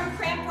 Just from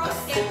cramp roll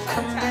stage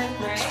check,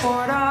 right?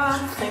 What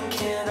I'm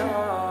thinking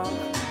of.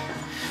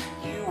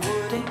 You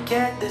wouldn't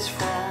get this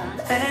from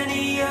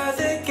any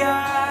other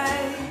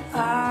guy.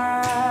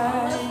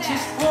 I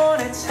just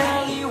wanna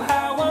tell you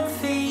how I'm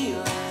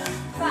feeling.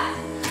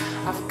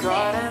 I've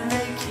gotta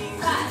make you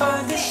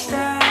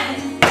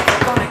understand.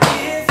 Never gonna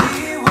give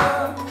you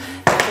up.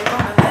 Never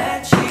gonna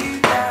let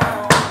you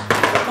down.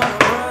 Never gonna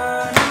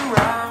run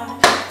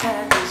around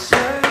and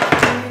desert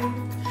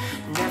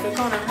you. Never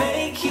gonna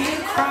make you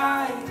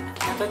cry.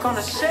 Never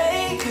gonna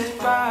say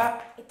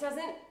goodbye. It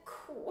doesn't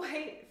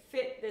quite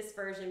fit this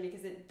version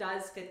because it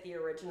does fit the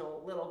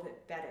original a little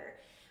bit better.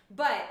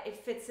 But it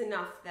fits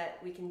enough that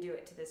we can do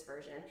it to this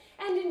version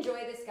and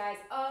enjoy this guy's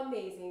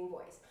amazing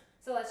voice.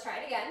 So let's try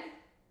it again.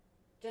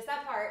 Just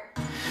that part.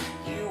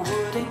 You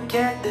wouldn't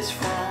get this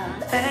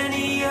from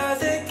any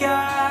other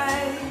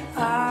guy.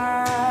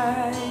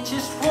 I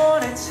just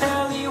wanna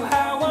tell you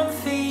how I'm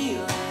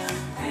feeling.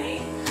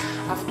 Ready?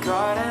 I've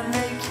gotta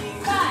make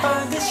you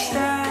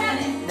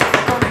understand.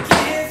 Never gonna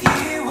give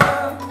you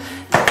up.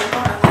 Never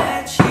gonna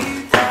let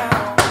you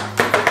down.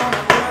 Never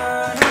gonna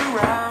run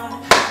around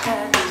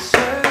and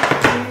desert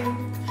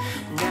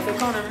you. Never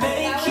gonna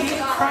make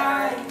you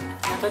cry.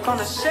 Never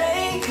gonna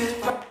say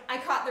goodbye. I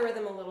caught the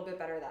rhythm a little bit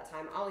better that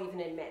time. I'll even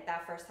admit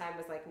that first time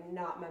was like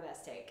not my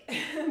best take,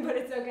 but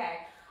it's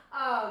okay.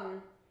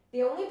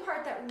 The only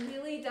part that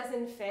really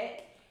doesn't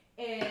fit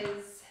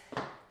is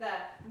the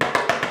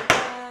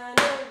run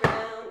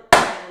around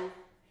and.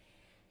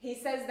 He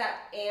says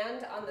that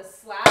and on the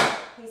slap,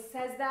 he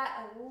says that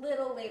a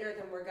little later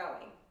than we're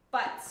going,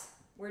 but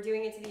we're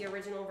doing it to the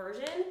original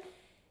version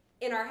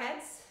in our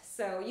heads.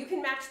 So you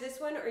can match this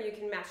one or you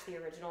can match the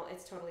original.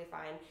 It's totally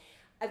fine.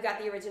 I've got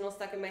the original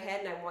stuck in my head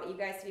and I want you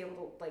guys to be able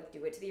to like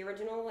do it to the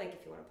original, like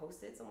if you want to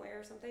post it somewhere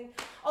or something.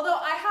 Although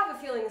I have a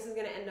feeling this is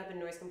going to end up in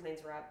noise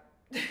complaints rap.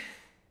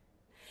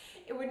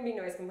 It wouldn't be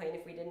noise complaint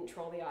if we didn't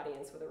troll the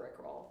audience with a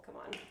Rickroll. Come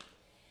on.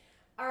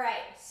 All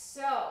right,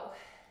 so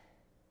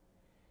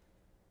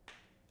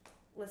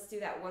let's do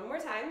that one more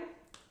time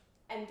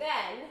and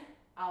then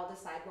I'll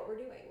decide what we're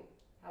doing.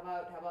 How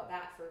about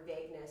that for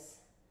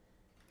vagueness?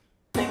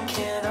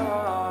 Thinking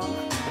of.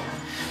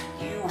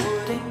 You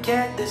wouldn't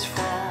get this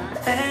from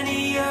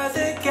any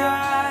other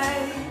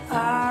guy.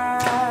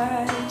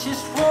 I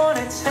just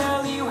wanna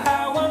tell you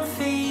how I'm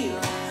feeling.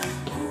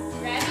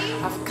 Ready?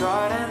 I've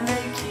gotta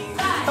make you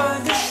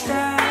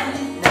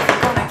understand.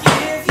 Never gonna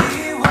give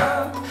you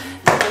up.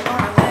 Never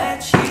gonna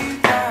let you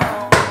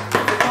down.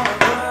 Never gonna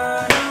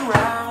run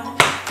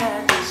around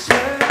and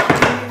desert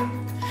you.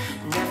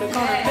 Never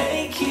gonna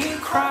make you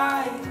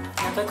cry.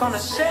 Never gonna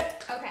say.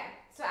 Okay,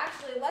 so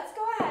actually let's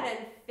go ahead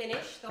and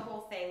finish the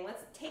whole thing.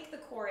 Let's take the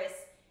chorus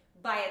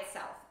by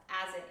itself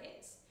as it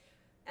is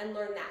and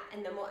learn that,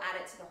 and then we'll add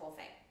it to the whole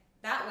thing.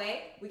 That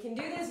way we can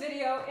do this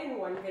video in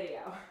one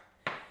video.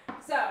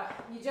 So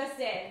you just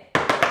did.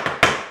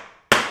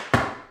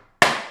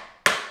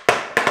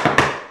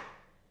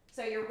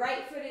 So your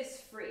right foot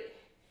is free.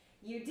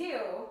 You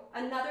do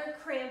another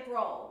cramp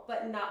roll,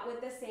 but not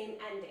with the same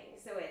ending.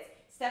 So it's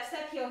step,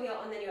 step, heel,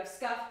 heel, and then you have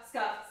scuff,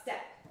 scuff,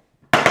 step.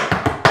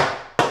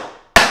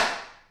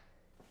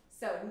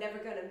 So never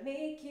gonna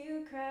make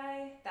you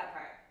cry, that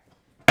part.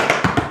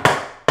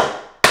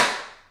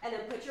 And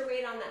then put your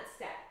weight on that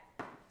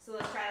step. So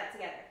let's try that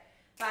together.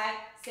 5,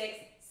 6,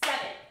 7.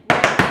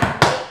 Never gonna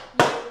make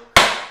you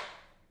cry.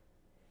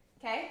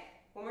 Okay,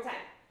 one more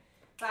time.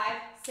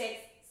 5,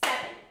 6,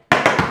 7.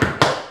 Never gonna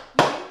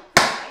make you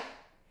cry.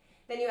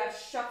 Then you have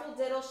shuffle,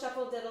 diddle,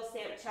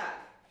 stamp, chug.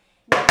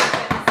 Never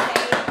gonna say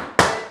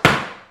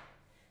goodbye.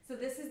 So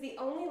this is the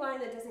only line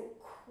that doesn't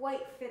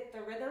quite fit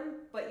the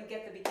rhythm, but you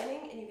get the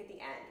beginning and you get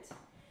the end.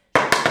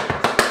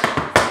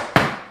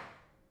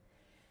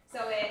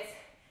 So it's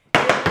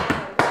 1,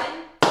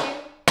 2,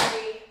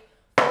 3,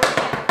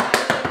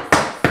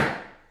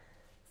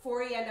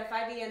 4 and a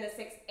 5 and a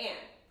 6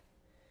 and.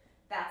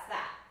 That's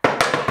that. 4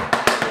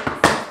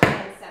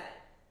 and 5 and 7.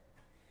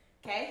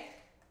 Okay?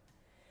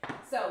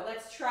 So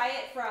let's try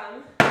it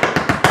from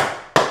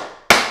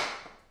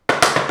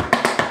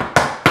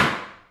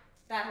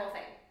that whole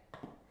thing.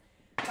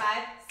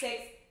 5,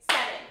 6,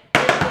 7.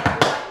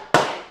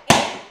 1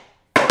 and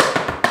 4.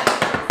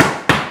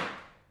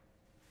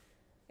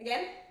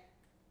 Again.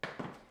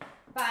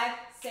 5,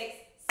 6,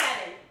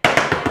 7. 1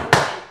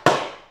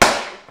 and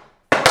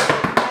 4.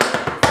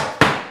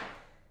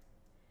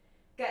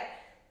 Good.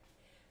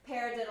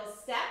 Paradiddle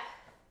step.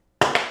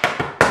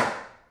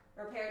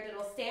 Or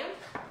paradiddle stamp.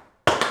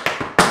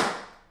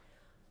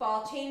 Ball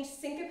change,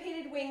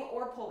 syncopated wing,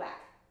 or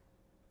pullback.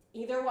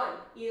 Either one.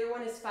 Either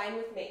one is fine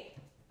with me.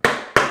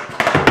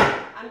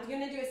 I'm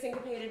going to do a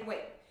syncopated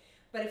wing.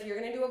 But if you're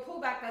going to do a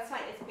pullback, that's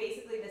fine. It's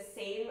basically the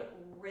same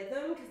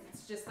rhythm because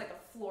it's just like a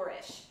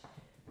flourish.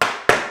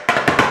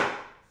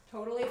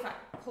 Totally fine.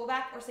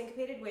 Pullback or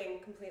syncopated wing,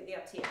 completely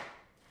up to you.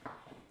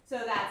 So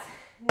that's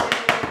never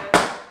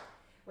gonna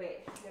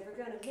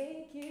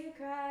make you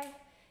cry,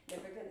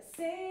 never gonna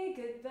say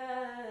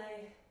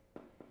goodbye,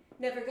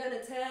 never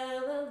gonna tell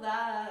a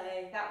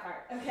lie. That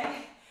part, okay?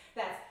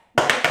 That's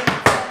never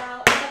gonna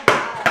tell a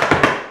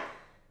lie.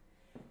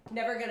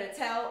 Never gonna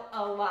tell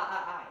a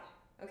lie,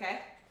 okay?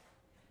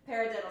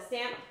 Paradiddle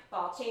stamp,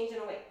 ball change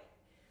and away.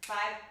 5,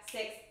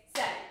 6,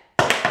 7.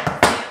 Stamp,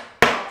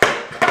 ball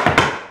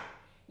change.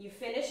 You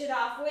finish it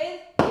off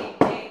with big,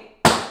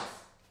 big toes.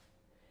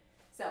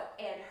 So,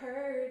 and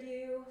heard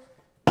you.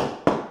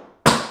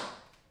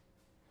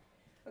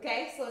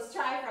 Okay, so let's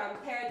try from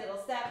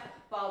paradiddle step,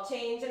 ball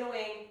change and a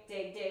wing,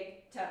 dig,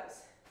 dig,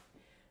 toes.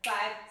 5,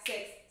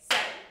 6,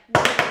 7.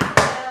 Never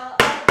tell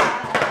a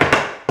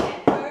lie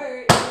and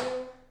hurt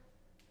you.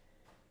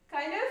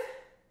 Kind of?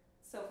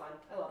 So fun.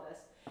 I love this.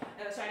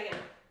 Now let's try it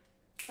again.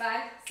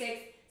 5,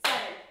 6,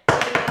 7.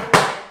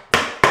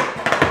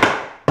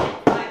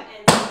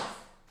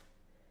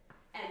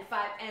 And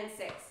 5 and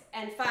 6.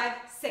 And 5,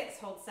 6.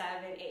 Hold 7,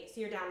 8. So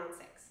you're down on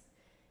 6.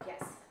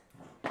 Yes.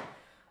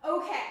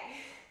 Okay.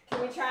 Can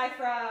we try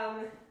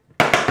from...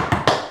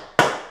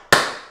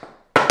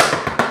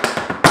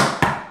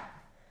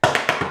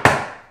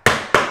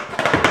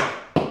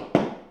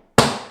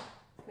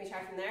 Can we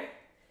try from there?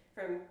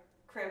 From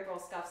crimp, roll,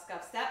 scuff,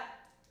 scuff, step.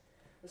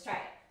 Let's try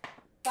it.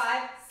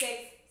 5, 6,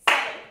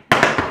 7.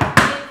 Never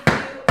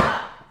give you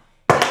up.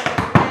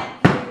 Never let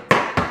you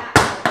down.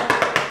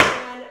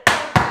 Run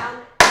around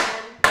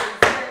and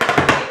desert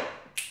you.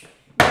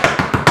 Never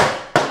make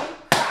you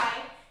cry.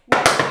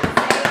 Never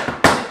say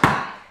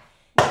goodbye.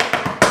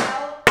 Never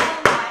tell a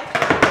lie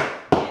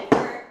and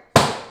hurt.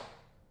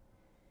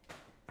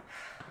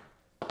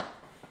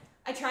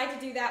 I tried to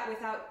do that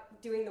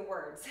without doing the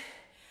words.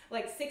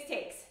 Like 6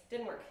 takes.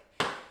 Didn't work.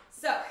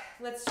 So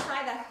let's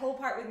try that whole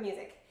part with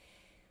music.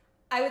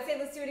 I would say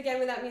let's do it again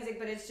without music,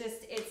 but it's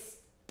just, it's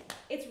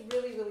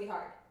really, really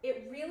hard.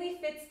 It really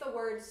fits the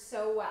words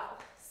so well.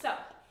 So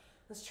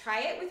let's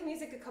try it with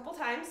music a couple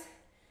times,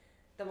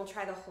 then we'll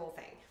try the whole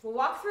thing. We'll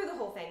walk through the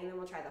whole thing, and then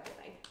we'll try the whole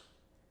thing.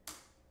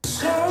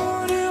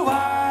 So do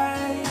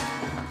I.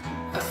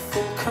 A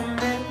full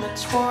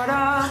commitment's what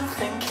I'm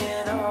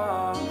thinking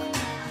of.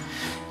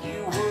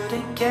 You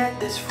wouldn't get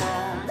this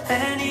from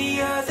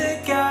any other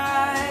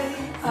guy.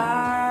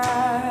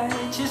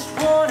 I just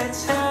wanna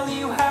tell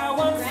you how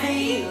I'm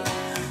feeling.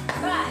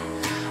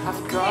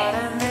 I've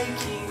gotta make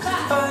you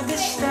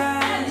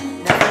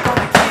understand. Never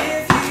gonna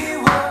give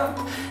you up.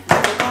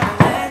 Never gonna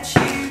let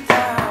you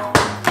down.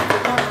 Never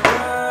gonna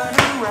run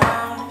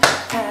around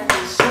and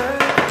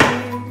desert you.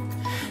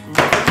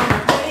 Never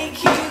gonna make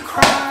you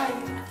cry.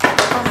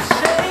 Never gonna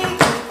say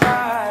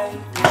goodbye.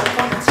 Never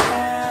gonna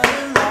tell a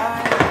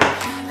lie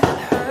and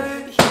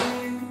hurt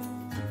you.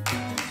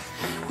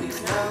 We've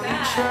known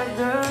each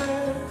other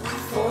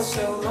for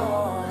so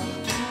long.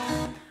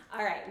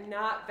 All right,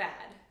 not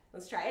bad.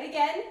 Let's try it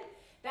again.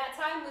 That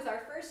time was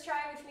our first try,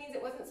 which means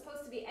it wasn't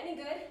supposed to be any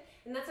good,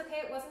 and that's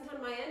okay, it wasn't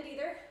on my end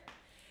either.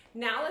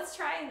 Now let's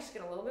try and just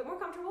get a little bit more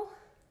comfortable.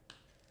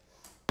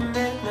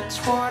 Commitment's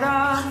what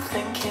I'm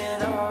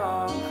thinking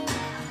of.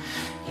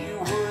 You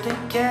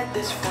wouldn't get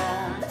this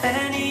from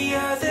any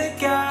other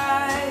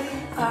guy.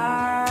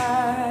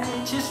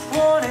 I just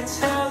wanna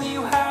tell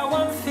you how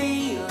I'm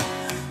feeling.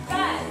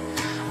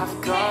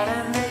 I've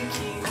gotta make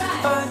you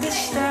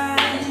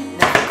understand.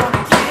 Never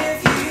gonna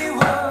give you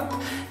up.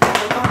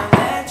 Never gonna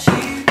let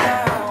you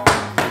down.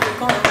 Never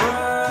gonna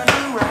run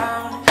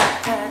around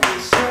and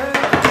desert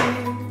you.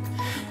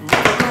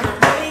 Never gonna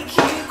make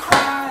you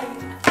cry.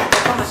 Never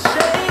gonna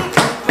say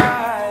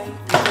goodbye.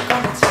 Never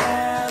gonna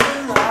tell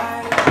a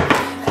lie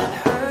and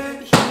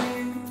hurt you.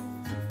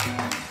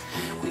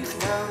 We've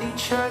known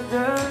each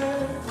other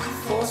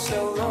for so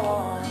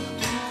long.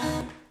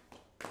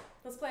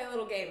 Let's play a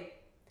little game.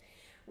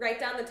 Write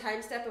down the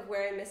time step of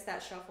where I missed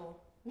that shuffle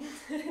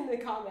in the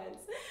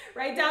comments.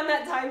 Write down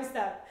that time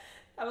step.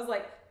 I was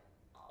like,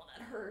 oh,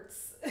 that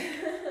hurts.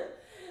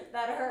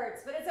 That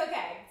hurts, but it's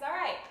okay. It's all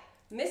right.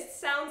 Missed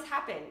sounds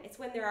happen. It's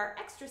when there are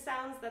extra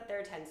sounds that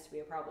there tends to be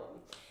a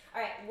problem.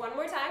 All right, one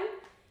more time,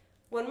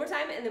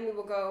 and then we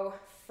will go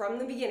from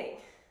the beginning.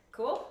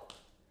 Cool?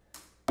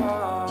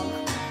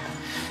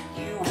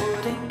 You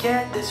wouldn't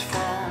get this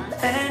from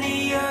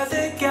any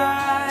other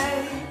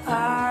guy.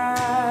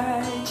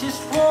 I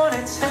just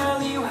wanna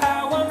tell you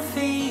how I'm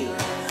feeling.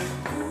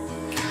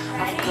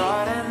 I've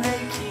gotta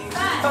make you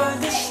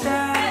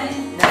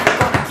understand. Never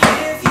gonna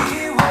give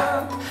you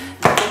up.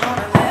 Never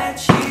gonna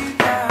let you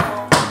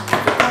down.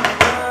 Never gonna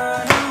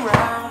run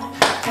around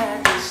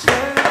and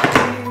desert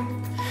you.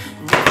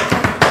 Never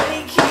gonna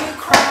make you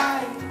cry.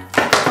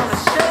 Never gonna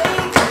say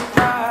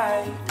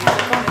goodbye.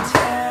 Never gonna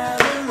tell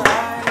a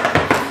lie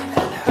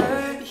and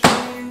hurt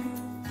you.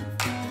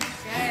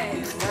 Okay.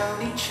 We've known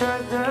each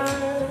other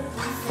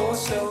for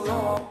so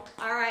long.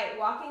 All right,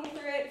 walking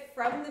through it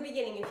from the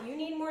beginning. If you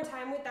need more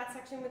time with that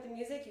section with the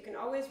music, you can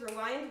always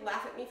rewind,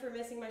 laugh at me for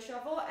missing my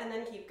shuffle, and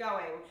then keep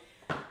going.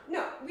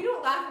 No, we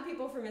don't laugh at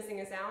people for missing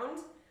a sound.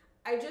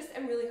 I just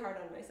am really hard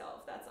on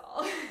myself, that's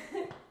all.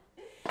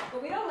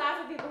 But we don't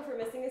laugh at people for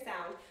missing a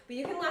sound, but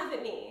you can laugh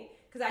at me,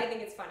 because I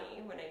think it's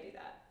funny when I do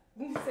that.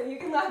 So you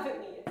can laugh at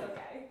me, it's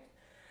okay.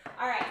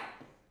 All right,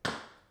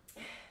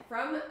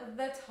 from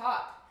the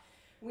top,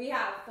 we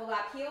have full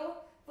lap heel,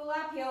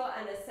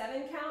 and a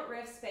 7-count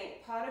riff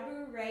spank, pas de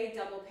bout, ray,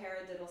 double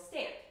paradiddle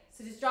stamp.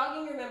 So just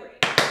jogging your memory.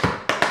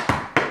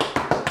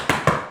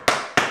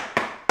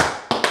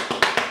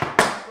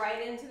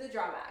 Right into the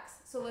drawbacks.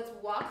 So let's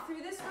walk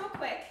through this real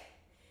quick,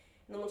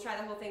 and then we'll try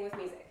the whole thing with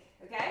music,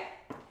 okay?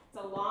 It's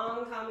a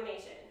long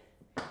combination.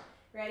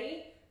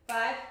 Ready?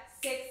 5,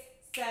 6,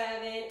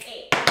 7,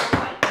 8.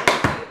 1, 2,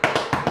 3, 4,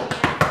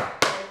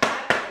 and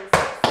 5, and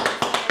 6,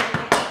 7,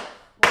 8.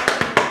 1, 2,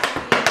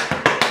 3, 4,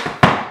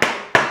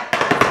 and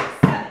 5, and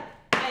 6, 7,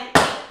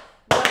 and 8.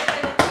 1, 2,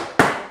 3,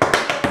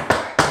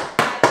 4, and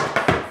 5,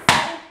 and 6,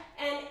 7,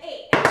 and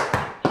 8. And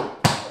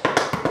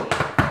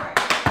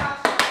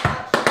 1, 2,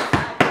 3,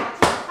 4.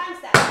 Time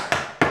step.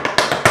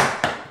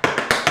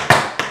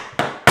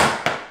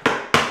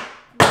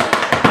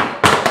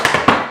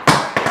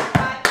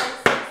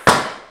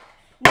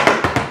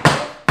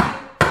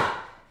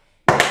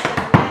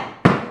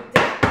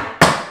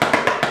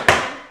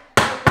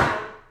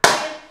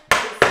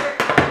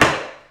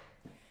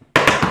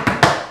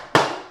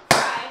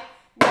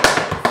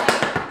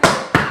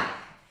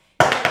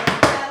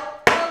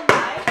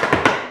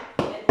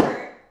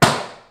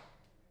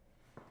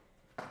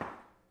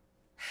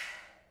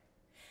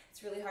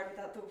 It's really hard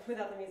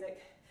without the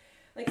music.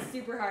 Like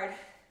super hard.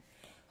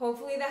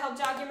 Hopefully that helped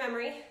jog your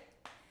memory.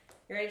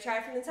 You ready to try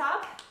it from the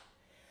top?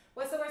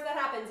 What's the worst that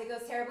happens? It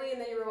goes terribly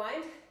and then you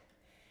rewind?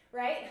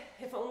 Right?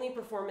 If only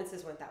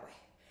performances went that way.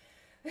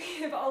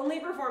 If only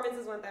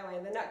performances went that way.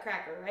 The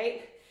Nutcracker,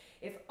 right?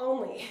 If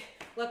only.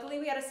 Luckily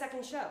we had a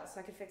second show so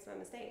I could fix my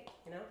mistake,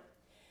 you know?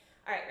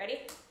 All right,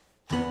 ready?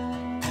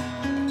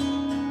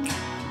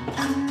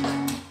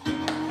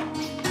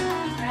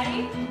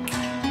 Ready?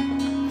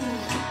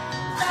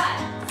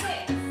 5,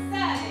 6,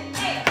 7,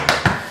 8.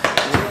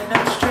 We're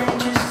not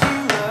strangers to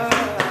love.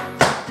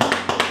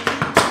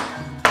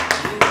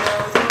 You know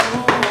the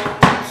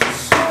rules,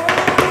 so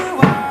do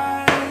I.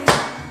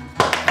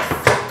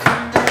 The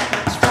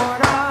commitment's what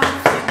I'm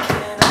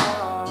thinking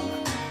of.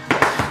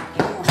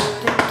 You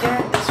wouldn't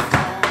get this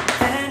from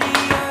any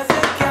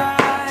other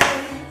guy.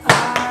 I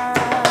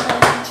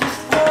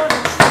just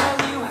wanna tell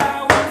you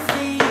how I'm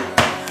feeling.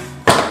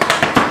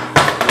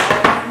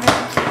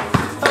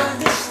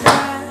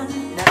 Understand,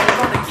 never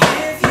gonna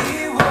give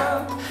you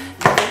up,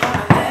 never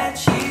gonna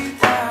let you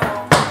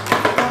down,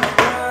 never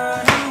gonna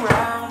run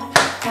around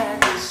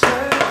and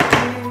desert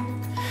you,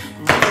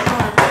 never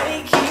gonna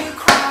make you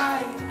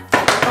cry,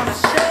 never gonna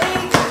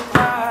say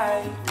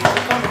goodbye,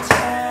 never gonna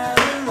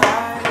tell a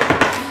lie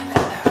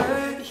and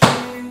hurt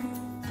you.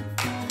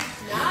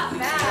 Not We've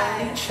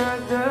bad. known each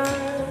other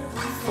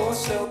for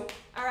so.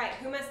 All right,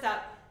 who messed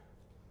up?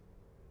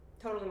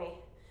 Totally me.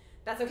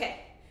 That's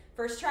okay.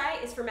 First try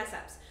is for mess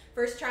ups.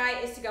 First try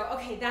is to go,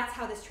 okay, that's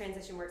how this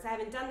transition works. I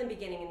haven't done the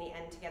beginning and the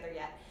end together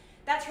yet.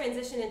 That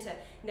transition into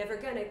never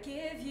gonna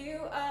give you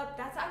up,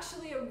 that's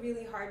actually a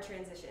really hard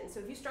transition. So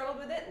if you struggled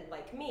with it,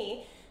 like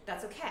me,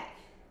 that's okay.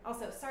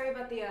 Also, sorry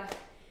about the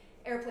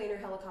airplane or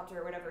helicopter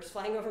or whatever is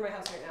flying over my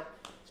house right now.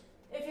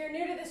 If you're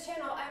new to this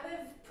channel, I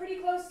live pretty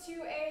close to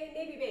a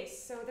Navy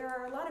base, so there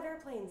are a lot of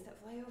airplanes that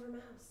fly over my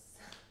house.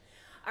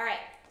 All right,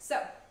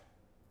 so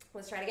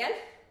let's try it again.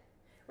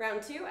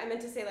 Round 2, I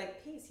meant to say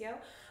like peace, yo,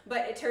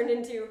 but it turned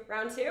into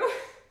round 2.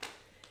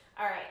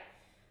 All right,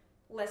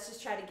 let's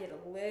just try to get a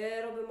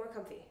little bit more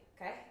comfy,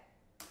 okay?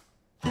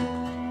 5,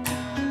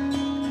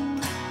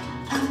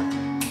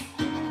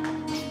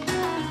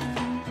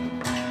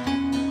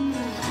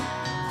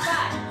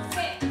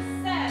 6,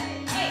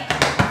 7, 8.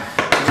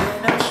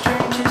 We're not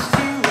strangers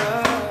to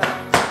love.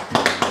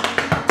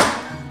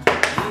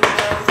 You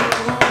know the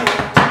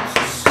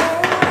rules, so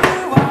do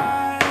I.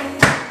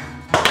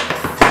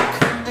 The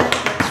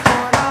commitment's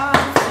what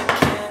I'm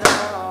thinking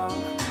of.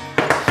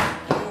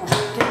 You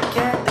wouldn't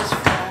get this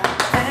from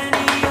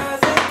any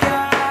other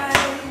guy.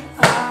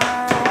 I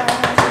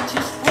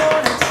just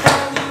wanna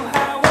tell you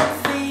how I'm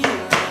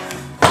feeling.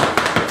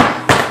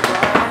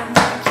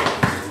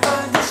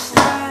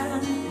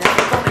 Understand,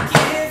 never gonna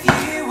give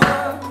you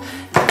up,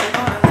 never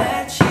gonna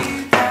let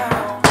you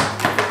down,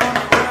 never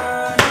gonna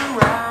run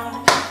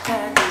around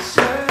and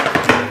desert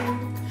you,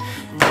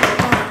 never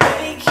gonna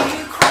make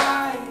you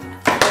cry,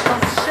 never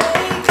gonna say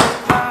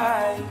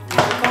goodbye,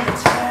 never gonna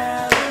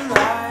tell a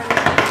lie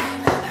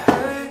and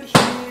hurt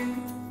you.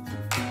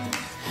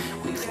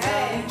 We've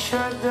known each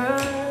other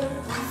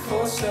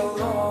for so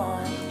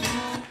long.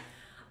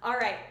 All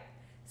right,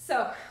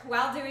 so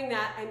while doing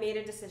that, I made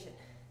a decision.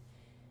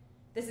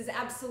 This is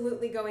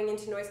absolutely going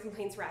into noise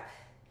complaints rep.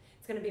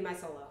 It's gonna be my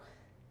solo.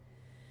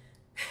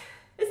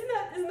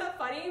 Isn't that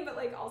funny, but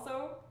like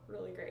also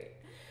really great.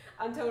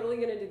 I'm totally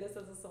gonna do this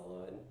as a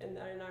solo in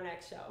our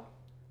next show.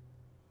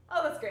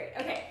 Oh, that's great.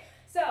 Okay,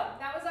 so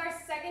that was our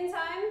second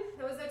time.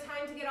 That was our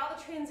time to get all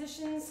the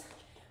transitions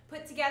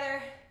put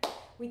together.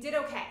 We did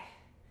okay.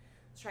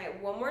 Let's try it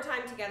one more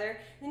time together.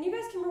 Then you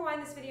guys can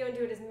rewind this video and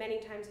do it as many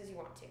times as you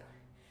want to.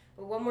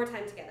 But one more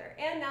time together.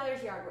 And now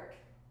there's yard work.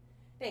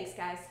 Thanks,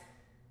 guys.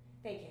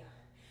 Thank you.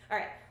 All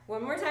right,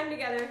 one more time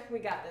together. We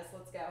got this.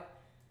 Let's go.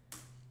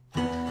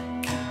 Maybe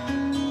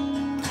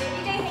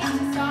they hate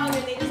the song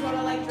and they just want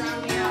to like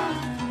drown me out.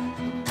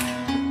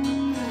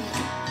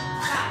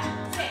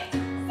 5, 6,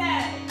 7,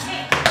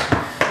 8.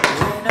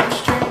 We're no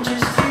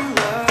strangers to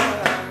love.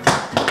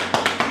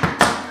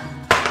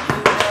 You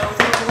know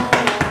the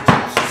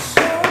rules,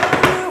 so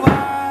do I.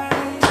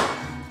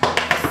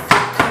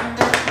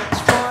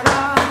 Commitment's what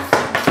I'm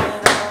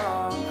thinking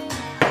of.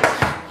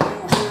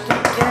 You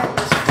wouldn't get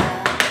this from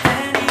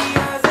any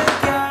other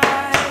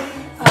guy.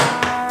 I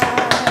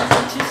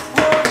just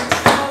wanna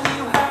tell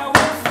you how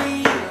I'm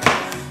feeling.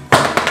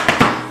 Gotta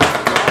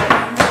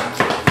make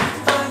you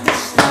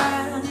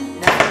understand.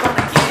 Never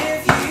gonna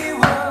give you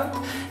up.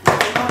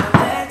 Never gonna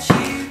let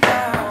you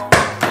down.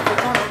 Never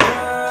gonna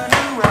run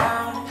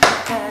around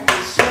and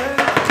desert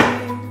you.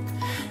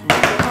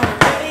 Never gonna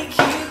make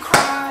you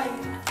cry.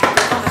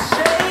 Never gonna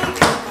say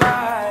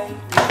goodbye.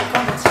 Never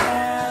gonna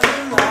tell a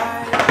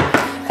lie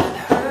and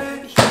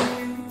hurt you.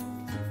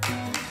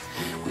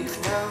 We've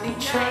known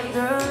each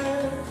other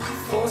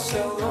for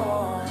so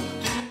long.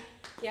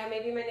 Yeah,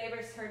 maybe my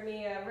neighbors heard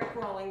me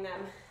rickrolling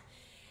them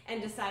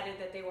and decided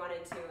that they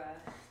wanted to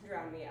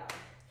drown me out.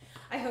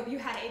 I hope you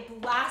had a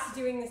blast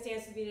doing this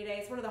dance with me today.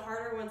 It's one of the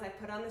harder ones I've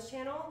put on this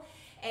channel,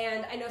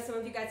 and I know some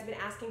of you guys have been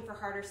asking for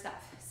harder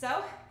stuff.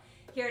 So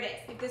here it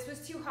is. If this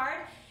was too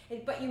hard,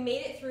 but you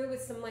made it through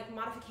with some like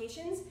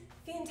modifications,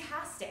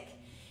 fantastic.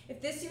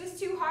 If this was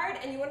too hard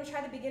and you want to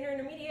try the beginner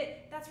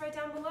intermediate, that's right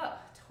down below.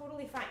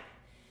 Totally fine.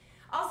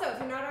 Also, if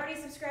you're not already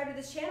subscribed to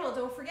this channel,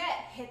 don't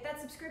forget, hit that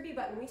subscribe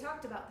button. We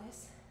talked about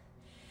this.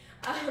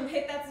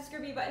 Hit that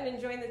subscribe button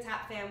and join the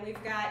TAP fam.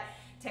 We've got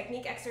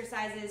technique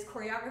exercises,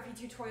 choreography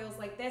tutorials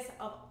like this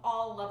of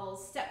all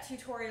levels, step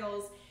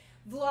tutorials,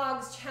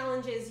 vlogs,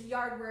 challenges,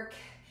 yard work,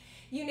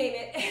 you name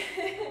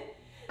it.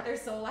 They're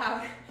so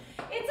loud.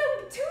 It's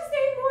a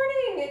Tuesday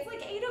morning. It's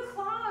like 8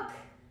 o'clock.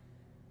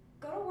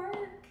 Go to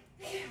work.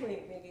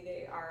 Wait, maybe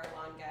they are a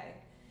lawn guy.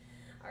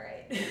 All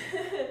right.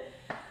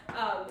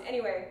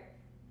 Anyway,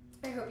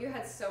 I hope you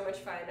had so much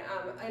fun.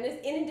 And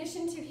in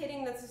addition to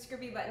hitting the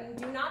subscribe button,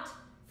 do not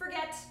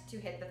forget to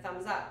hit the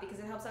thumbs up because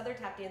it helps other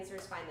tap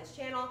dancers find this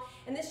channel.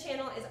 And this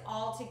channel is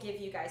all to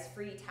give you guys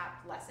free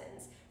tap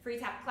lessons, free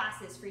tap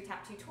classes, free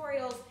tap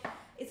tutorials.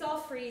 It's all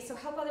free, so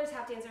help other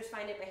tap dancers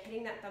find it by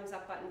hitting that thumbs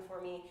up button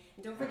for me.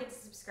 And don't forget to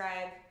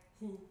subscribe.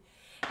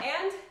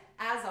 And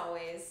as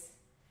always,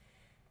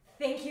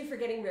 thank you for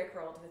getting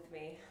rickrolled with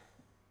me.